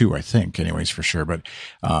 more than two, I think, anyways, for sure. But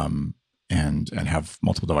and have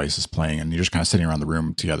multiple devices playing, and you're just kind of sitting around the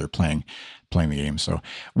room together playing the game. So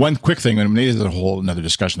one quick thing, and maybe there's a whole another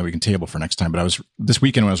discussion that we can table for next time. But this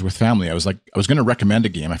weekend when I was with family, I was going to recommend a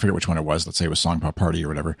game. I forget which one it was. Let's say it was Song Pop Party or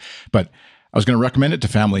whatever. But I was going to recommend it to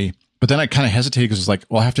family. But then I kind of hesitated because it's like,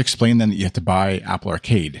 well, I have to explain then that you have to buy Apple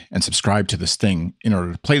Arcade and subscribe to this thing in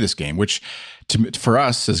order to play this game, which for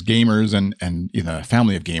us as gamers and a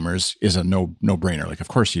family of gamers is a no brainer. Like, of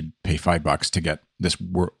course, you'd pay $5 to get this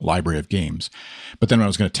library of games. But then when I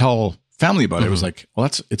was going to tell family about it, it was like, well,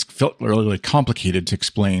 it's felt really complicated to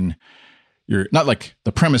explain. Not like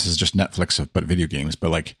the premise is just Netflix but video games, but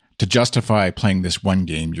like to justify playing this one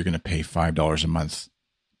game, you're going to pay $5 a month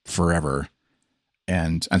forever.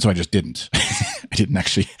 And so I just didn't. I didn't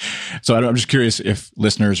actually. So I'm just curious if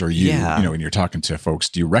listeners or you, when you're talking to folks,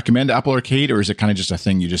 do you recommend Apple Arcade, or is it kind of just a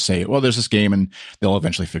thing you just say, well, there's this game, and they'll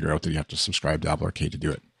eventually figure out that you have to subscribe to Apple Arcade to do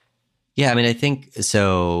it? Yeah, I mean, I think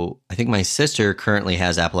my sister currently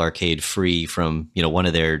has Apple Arcade free from, one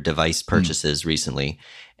of their device purchases recently.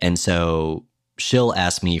 And so she'll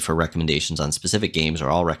ask me for recommendations on specific games, or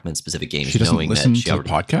I'll recommend specific games. She doesn't listen to the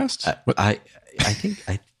podcast?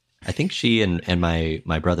 I think she and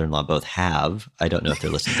my brother-in-law both have. I don't know if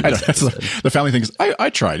they're listening to this episode. The family thinks,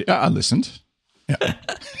 I tried. I listened. Yeah.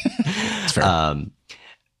 It's fair.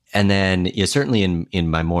 And then certainly in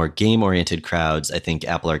my more game-oriented crowds, I think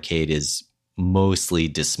Apple Arcade is mostly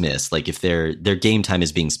dismissed. Like if their game time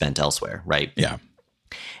is being spent elsewhere, right? Yeah.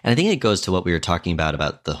 And I think it goes to what we were talking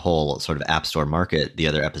about the whole sort of App Store market, the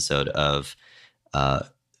other episode of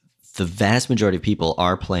the vast majority of people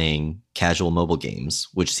are playing casual mobile games,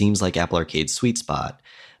 which seems like Apple Arcade's sweet spot,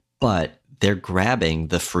 but they're grabbing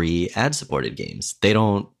the free ad-supported games. They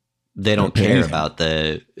don't care about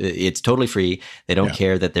it's totally free. They don't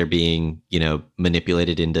care that they're being,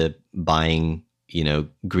 manipulated into buying,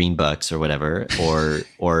 green bucks or whatever,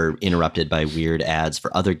 or interrupted by weird ads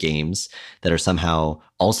for other games that are somehow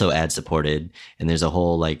also ad supported. And there's a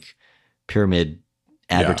whole pyramid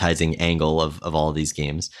advertising angle of all of these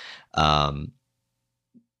games.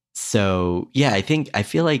 So yeah, I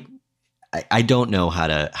feel like I don't know how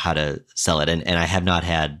to sell it, and I have not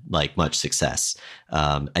had like much success.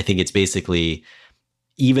 I think it's basically,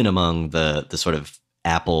 even among the sort of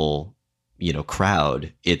Apple,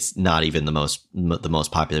 crowd, it's not even the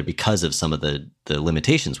most popular because of some of the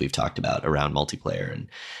limitations we've talked about around multiplayer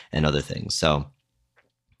and other things. So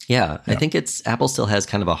yeah, I think Apple still has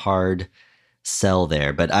kind of a hard sell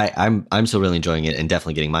there, but I'm still really enjoying it and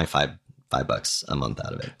definitely getting my $5 a month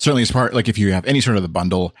out of it. Certainly, as part, like if you have any sort of the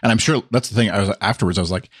bundle, and I'm sure that's the thing. I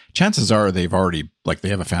was like, chances are they've already, like, they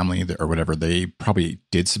have a family or whatever. They probably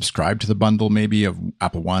did subscribe to the bundle, maybe of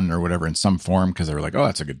Apple One or whatever in some form, because they were like, oh,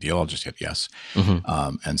 that's a good deal, I'll just hit yes.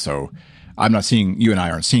 And so I'm not seeing, you and I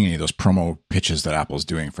aren't seeing any of those promo pitches that Apple's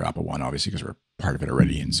doing for Apple One, obviously, because we're part of it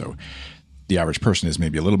already, and so the average person is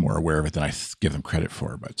maybe a little more aware of it than I give them credit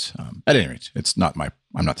for. But at any rate,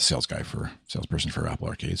 I'm not the salesperson for Apple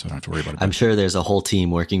Arcade, so I don't have to worry about it. I'm sure there's a whole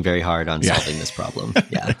team working very hard on solving this problem.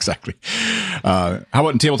 Yeah, exactly. How about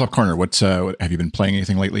in Tabletop Corner? What have you been playing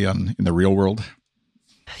anything lately in the real world?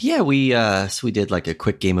 Yeah, we did like a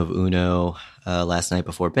quick game of Uno last night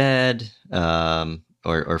before bed,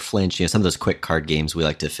 or Flinch. Some of those quick card games we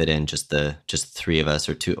like to fit in just three of us,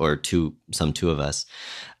 or two of us.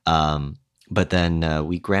 But then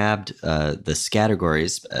we grabbed the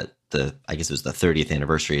Scattergories at I guess it was the 30th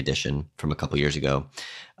anniversary edition from a couple years ago,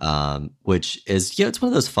 which is, it's one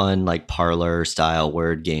of those fun, like, parlor style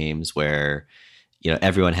word games where,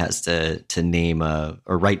 everyone has to name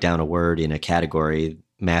or write down a word in a category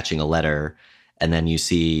matching a letter. And then you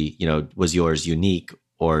see, was yours unique,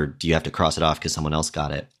 or do you have to cross it off because someone else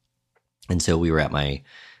got it? And so we were at my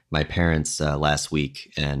parents last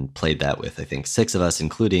week and played that with, I think, 6 of us,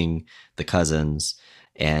 including the cousins.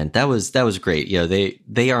 And that was great.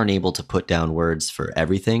 They aren't able to put down words for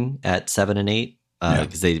everything at 7 and 8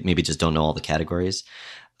 because they maybe just don't know all the categories.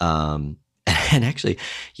 And actually,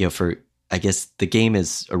 I guess the game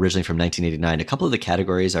is originally from 1989. A couple of the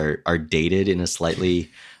categories are dated in a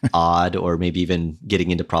slightly odd or maybe even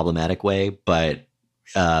getting into problematic way, but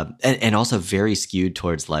and also very skewed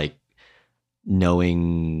towards, like,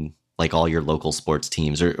 knowing, like, all your local sports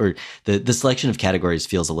teams, or the selection of categories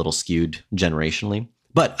feels a little skewed generationally,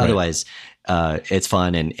 but otherwise it's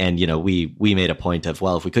fun. And we made a point of,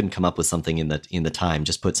 well, if we couldn't come up with something in the time,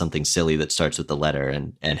 just put something silly that starts with the letter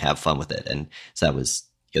and have fun with it. And so that was,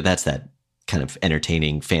 that's that kind of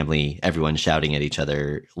entertaining family, everyone shouting at each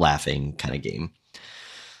other, laughing kind of game.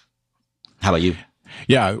 How about you?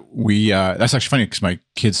 Yeah, we that's actually funny because my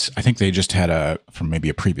kids, I think they just had from maybe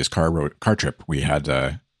a previous car trip, we had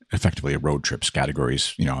effectively a road trip's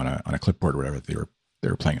categories, on a clipboard or whatever they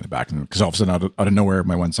were playing in the back. And because all of a sudden out of nowhere,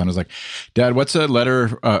 my one son was like, "Dad, what's a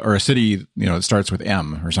letter or a city that starts with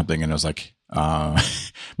M or something?" And I was like,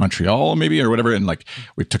 Montreal maybe or whatever. And like,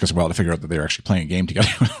 it took us a while to figure out that they were actually playing a game together.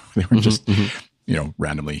 They weren't just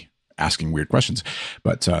randomly asking weird questions.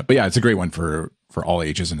 But yeah, it's a great one for all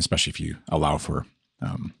ages, and especially if you allow for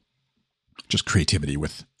just creativity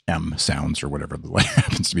with M sounds or whatever the letter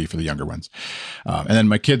happens to be for the younger ones. And then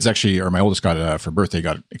my kids actually, or my oldest got for birthday,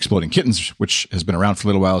 got Exploding Kittens, which has been around for a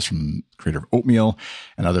little while. It's from the creator of Oatmeal.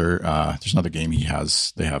 And there's another game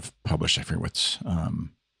they have published. I forget what's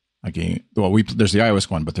a game. Well, there's the iOS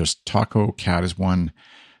one, but there's Taco Cat is one.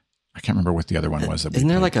 I can't remember what the other one was. Isn't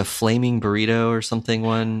there like a flaming burrito or something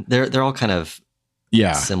one? They're all kind of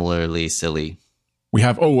similarly silly. We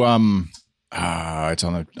have, it's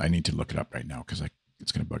on I need to look it up right now because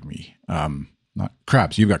it's going to bug me. Not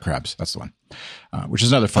Crabs. You've got Crabs. That's the one, which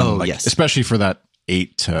is another fun, especially for that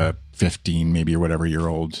 8 to 15, maybe, or whatever year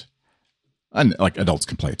old. And like adults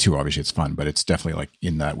can play it too. Obviously it's fun, but it's definitely like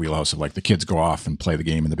in that wheelhouse of like the kids go off and play the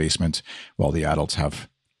game in the basement while the adults have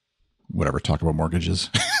talk about mortgages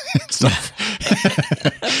stuff,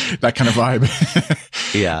 that kind of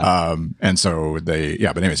vibe. Yeah. And so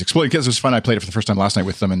but anyways, Exploding Kids was fun. I played it for the first time last night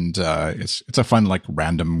with them, and it's a fun, like,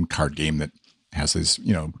 random card game that has these,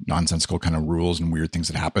 nonsensical kind of rules and weird things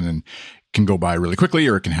that happen and can go by really quickly,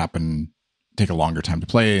 or it can take a longer time to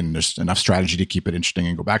play, and there's enough strategy to keep it interesting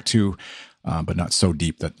and go back to, but not so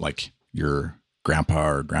deep that, like, your grandpa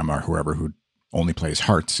or grandma or whoever who only plays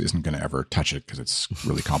Hearts isn't going to ever touch it because it's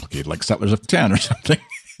really complicated, like Settlers of Catan or something.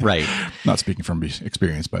 Right. Not speaking from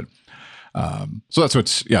experience, but so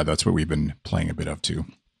that's what we've been playing a bit of too.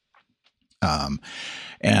 And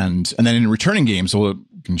then in returning games, we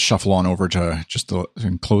can shuffle on over to just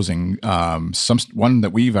in closing. One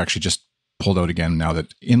that we've actually just pulled out again now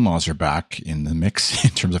that in-laws are back in the mix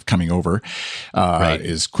in terms of coming over,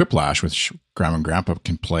 is Quiplash, which Grandma and Grandpa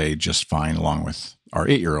can play just fine along with our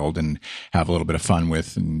 8-year-old and have a little bit of fun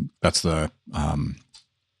with. And that's the that's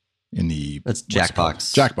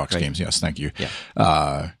Jackbox. Jackbox right? games. Yes, thank you.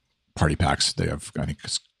 Yeah. Party packs. They have, I think,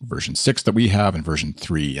 it's version 6 that we have and version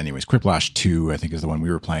 3. Anyways, Quiplash 2, I think, is the one we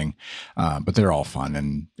were playing. But they're all fun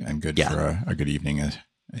and good for a good evening.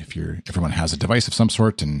 If everyone has a device of some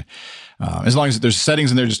sort, and as long as there's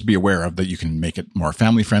settings in there just to be aware of, that you can make it more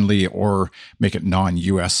family friendly or make it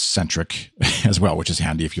non-US centric as well, which is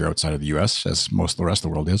handy if you're outside of the US, as most of the rest of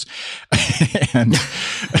the world is.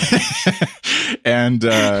 and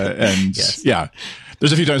Yes. yeah,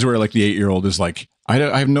 there's a few times where like the 8-year-old is like, I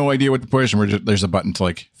have no idea what to push, and there's a button to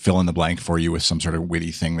like fill in the blank for you with some sort of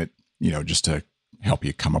witty thing that, just to help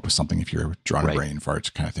you come up with something if you're drawing a brain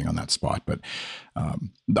fart kind of thing on that spot. But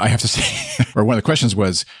I have to say, or one of the questions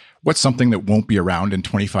was, what's something that won't be around in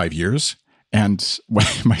 25 years? And when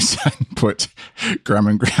my son put Grandma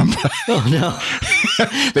and Grandpa, Oh no,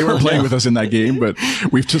 they weren't playing with us in that game, but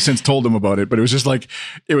we've since told them about it. But it was just like,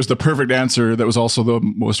 it was the perfect answer. That was also the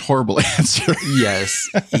most horrible answer. yes,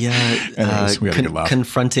 yeah. Anyways, we had a good laugh.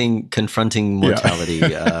 Confronting mortality.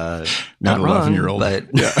 Not And a wrong, 11-year-old. but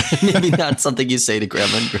Yeah. maybe not something you say to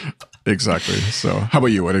Grandma and Grandpa. Exactly. So how about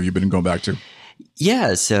you? What have you been going back to?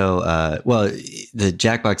 Yeah, so the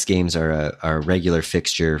Jackbox games are a regular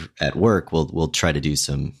fixture at work. We'll try to do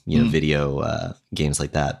some video games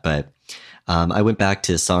like that. But I went back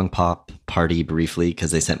to Song Pop Party briefly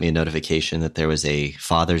because they sent me a notification that there was a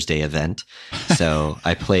Father's Day event. So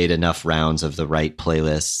I played enough rounds of the right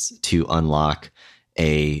playlists to unlock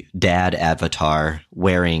a dad avatar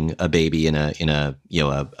wearing a baby in a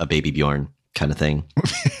baby Bjorn kind of thing.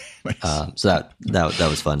 Nice. So that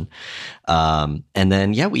was fun. And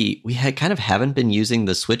then, we had kind of haven't been using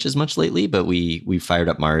the Switch as much lately, but we fired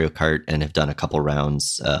up Mario Kart and have done a couple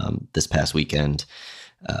rounds this past weekend,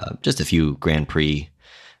 just a few Grand Prix,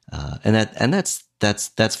 and that's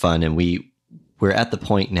fun. And we're at the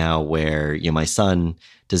point now where my son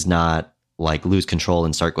does not like lose control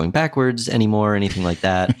and start going backwards anymore or anything like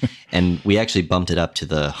that. And we actually bumped it up to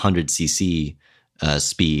the 100cc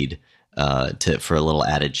speed. For a little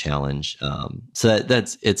added challenge. So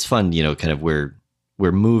it's fun, kind of we're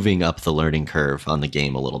moving up the learning curve on the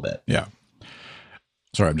game a little bit. Yeah.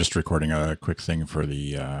 Sorry, I'm just recording a quick thing for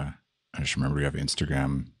the, I just remember we have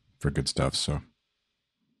Instagram for good stuff. So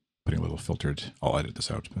putting a little filtered, I'll edit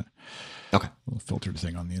this out, but Okay. a little filtered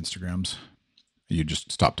thing on the Instagrams. You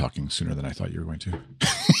just stopped talking sooner than I thought you were going to.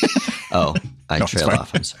 Oh, I No, trailed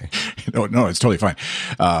off. I'm sorry. No, it's totally fine.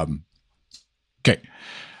 Okay.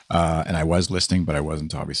 And I was listening, but I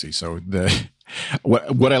wasn't, obviously. So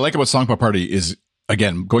what I like about Song Pop Party is,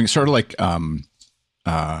 again, going sort of like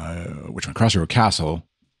which one? Crossroad Castle.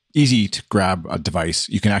 Easy to grab a device.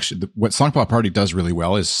 You can actually, what Song Pop Party does really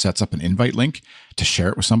well is sets up an invite link to share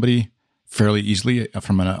it with somebody fairly easily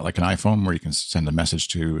from an iPhone, where you can send a message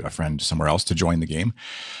to a friend somewhere else to join the game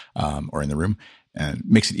or in the room. And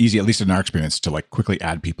makes it easy, at least in our experience, to like quickly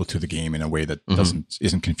add people to the game in a way that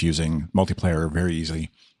isn't confusing. Multiplayer very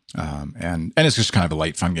easily. And it's just kind of a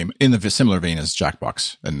light, fun game in the similar vein as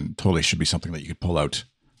Jackbox, and totally should be something that you could pull out,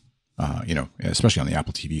 especially on the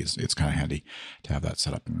Apple TV. It's kind of handy to have that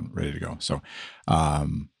set up and ready to go. So, all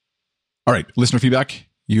right, listener feedback.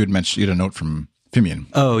 You had a note from Fimian.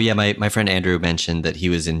 Oh yeah, my friend Andrew mentioned that he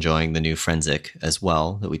was enjoying the new Frenzic as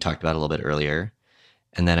well, that we talked about a little bit earlier.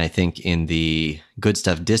 And then I think in the Good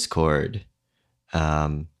Stuff Discord,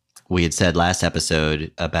 we had said last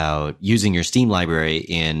episode about using your Steam library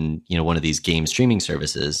in one of these game streaming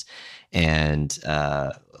services, and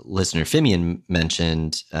listener Fimian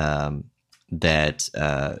mentioned that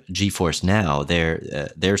GeForce Now,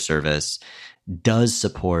 their service, does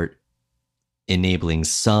support enabling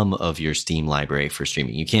some of your Steam library for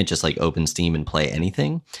streaming. You can't just like open Steam and play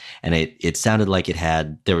anything. And it sounded like it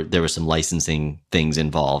had there were some licensing things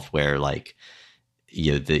involved where like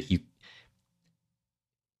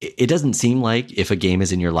it doesn't seem like if a game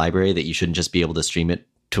is in your library that you shouldn't just be able to stream it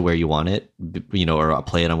to where you want it, or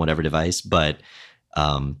play it on whatever device. But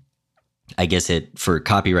I guess for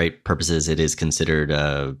copyright purposes, it is considered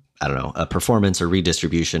a performance or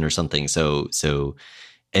redistribution or something. So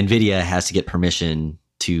NVIDIA has to get permission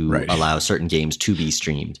to allow certain games to be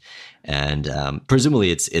streamed. And presumably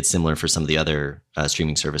it's similar for some of the other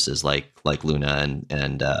streaming services like Luna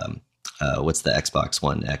and what's the Xbox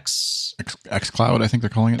One xCloud, I think they're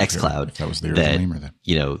calling it. xCloud. If that was the original name or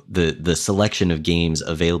the selection of games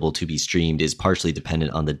available to be streamed is partially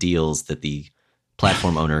dependent on the deals that the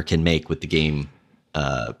platform owner can make with the game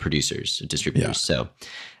distributors. Yeah. So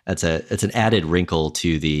it's an added wrinkle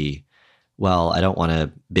to the, well, I don't want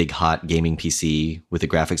a big hot gaming PC with a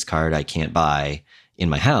graphics card I can't buy in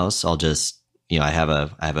my house. I'll just I have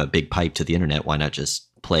a big pipe to the internet. Why not just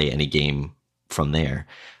play any game from there?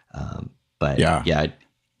 But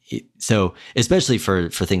so especially for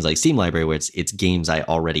things like Steam Library, where it's games I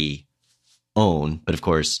already own, but of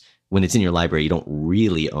course, when it's in your library, you don't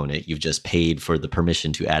really own it. You've just paid for the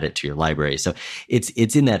permission to add it to your library. So it's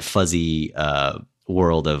in that fuzzy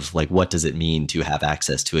world of like, what does it mean to have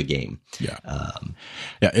access to a game? Yeah.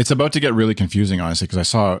 It's about to get really confusing, honestly, because I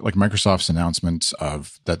saw like Microsoft's announcement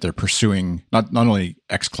of that they're pursuing not only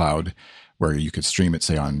xCloud, where you could stream it,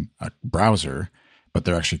 say, on a browser, but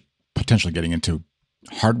they're actually potentially getting into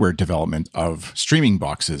hardware development of streaming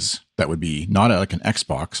boxes that would be not like an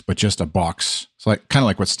Xbox, but just a box. It's like kind of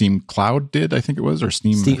like what Steam Cloud did, I think it was, or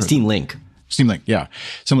Steam Link. Steam Link, yeah.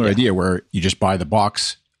 Similar idea where you just buy the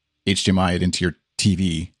box, HDMI it into your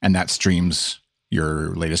TV, and that streams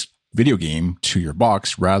your latest video game to your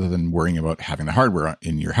box rather than worrying about having the hardware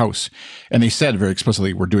in your house. And they said very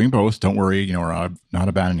explicitly, we're doing both. Don't worry, we're not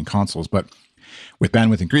abandoning consoles. But with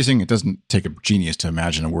bandwidth increasing, it doesn't take a genius to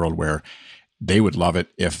imagine a world where they would love it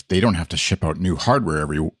if they don't have to ship out new hardware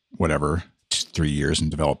every 3 years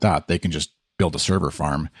and develop that. They can just build a server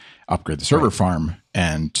farm, upgrade the server farm,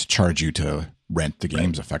 and charge you to rent the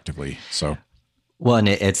games effectively. So, well, and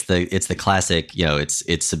it's the classic,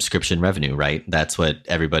 it's subscription revenue, right? That's what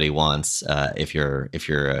everybody wants if you're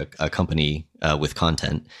a company with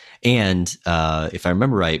content. And if I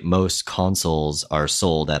remember right, most consoles are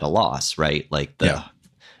sold at a loss, right? Like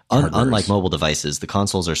unlike mobile devices, the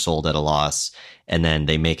consoles are sold at a loss, and then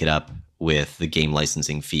they make it up with the game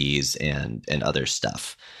licensing fees and other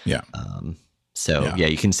stuff. Yeah.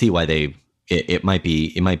 You can see why it might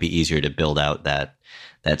be easier to build out that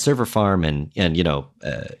server farm and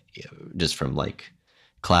just from like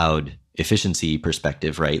cloud efficiency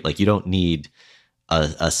perspective, right? Like you don't need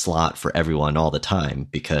a slot for everyone all the time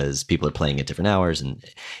because people are playing at different hours. And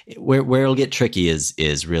where it'll get tricky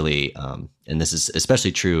is really, and this is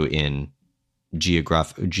especially true in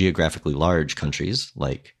geographically large countries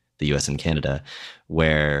like the US and Canada,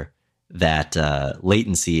 where that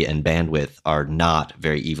latency and bandwidth are not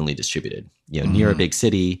very evenly distributed. Near a big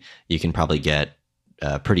city, you can probably get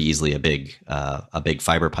pretty easily a big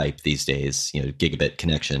fiber pipe these days, gigabit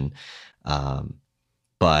connection.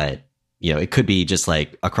 But it could be just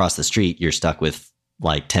like across the street, you're stuck with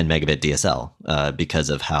like 10 megabit DSL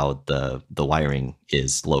because of how the wiring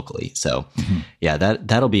is locally. So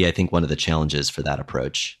that'll be, I think, one of the challenges for that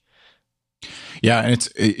approach. Yeah, and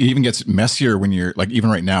it even gets messier when you're like, even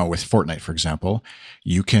right now with Fortnite, for example,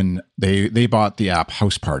 they bought the app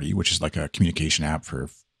House Party, which is like a communication app for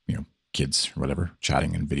kids or whatever,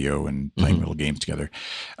 chatting and video and playing little games together.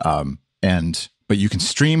 But you can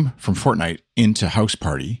stream from Fortnite into House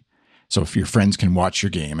Party. So if your friends can watch your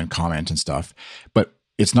game and comment and stuff, but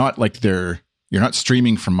it's not like you're not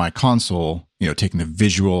streaming from my console, taking the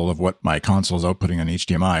visual of what my console is outputting on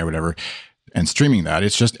HDMI or whatever and streaming that.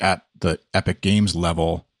 It's just at the Epic Games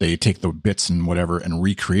level. They take the bits and whatever and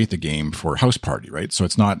recreate the game for House Party, right? So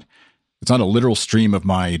it's not a literal stream of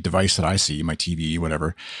my device that I see, my TV,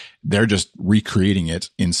 whatever. They're just recreating it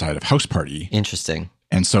inside of House Party. Interesting.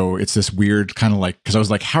 And so it's this weird kind of like, because I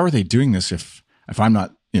was like, how are they doing this if I'm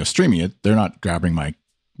not streaming it? They're not grabbing my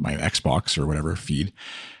Xbox or whatever feed.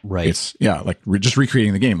 Right. It's like we're just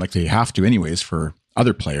recreating the game like they have to anyways for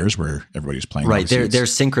other players where everybody's playing. Right. They're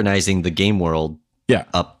synchronizing the game world. Yeah.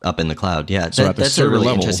 Up in the cloud. Yeah. So that's a really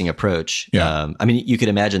interesting approach. Yeah. You could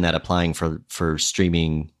imagine that applying for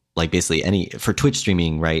streaming, like basically for Twitch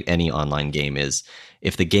streaming, right? Any online game is,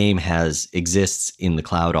 if the game exists in the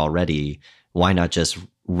cloud already, why not just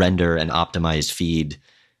render an optimized feed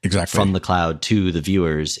from the cloud to the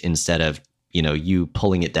viewers instead of, you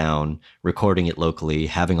pulling it down, recording it locally,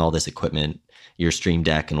 having all this equipment, your stream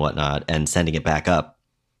deck and whatnot, and sending it back up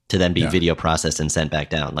to then be video processed and sent back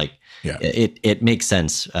down. Like it makes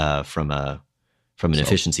sense from an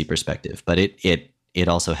efficiency perspective, but it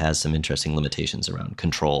also has some interesting limitations around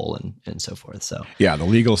control and so forth. So the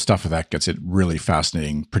legal stuff of that gets it really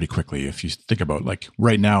fascinating pretty quickly. If you think about like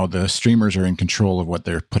right now, the streamers are in control of what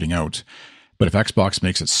they're putting out. But if Xbox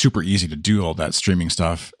makes it super easy to do all that streaming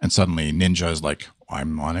stuff, and suddenly Ninja is like,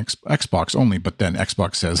 I'm on Xbox only, but then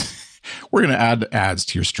Xbox says, we're going to add ads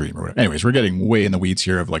to your stream or whatever. Anyways, we're getting way in the weeds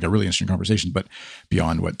here of like a really interesting conversation, but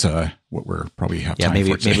beyond what we're probably have time for.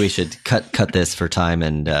 Maybe we should cut this for time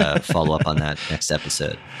and follow up on that next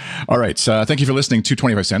episode. All right. So thank you for listening to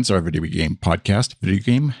 25 Cents, our video game podcast. Video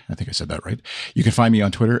game. I think I said that right. You can find me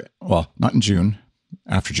on Twitter. Well, not in June.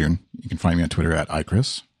 After June, you can find me on Twitter at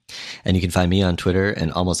iChris. And you can find me on Twitter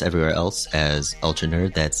and almost everywhere else as Ultra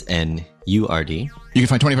Nerd. That's NURD. You can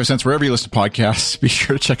find 25 Cents wherever you listen to podcasts. Be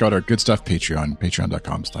sure to check out our Good Stuff Patreon,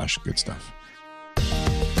 patreon.com/goodstuff.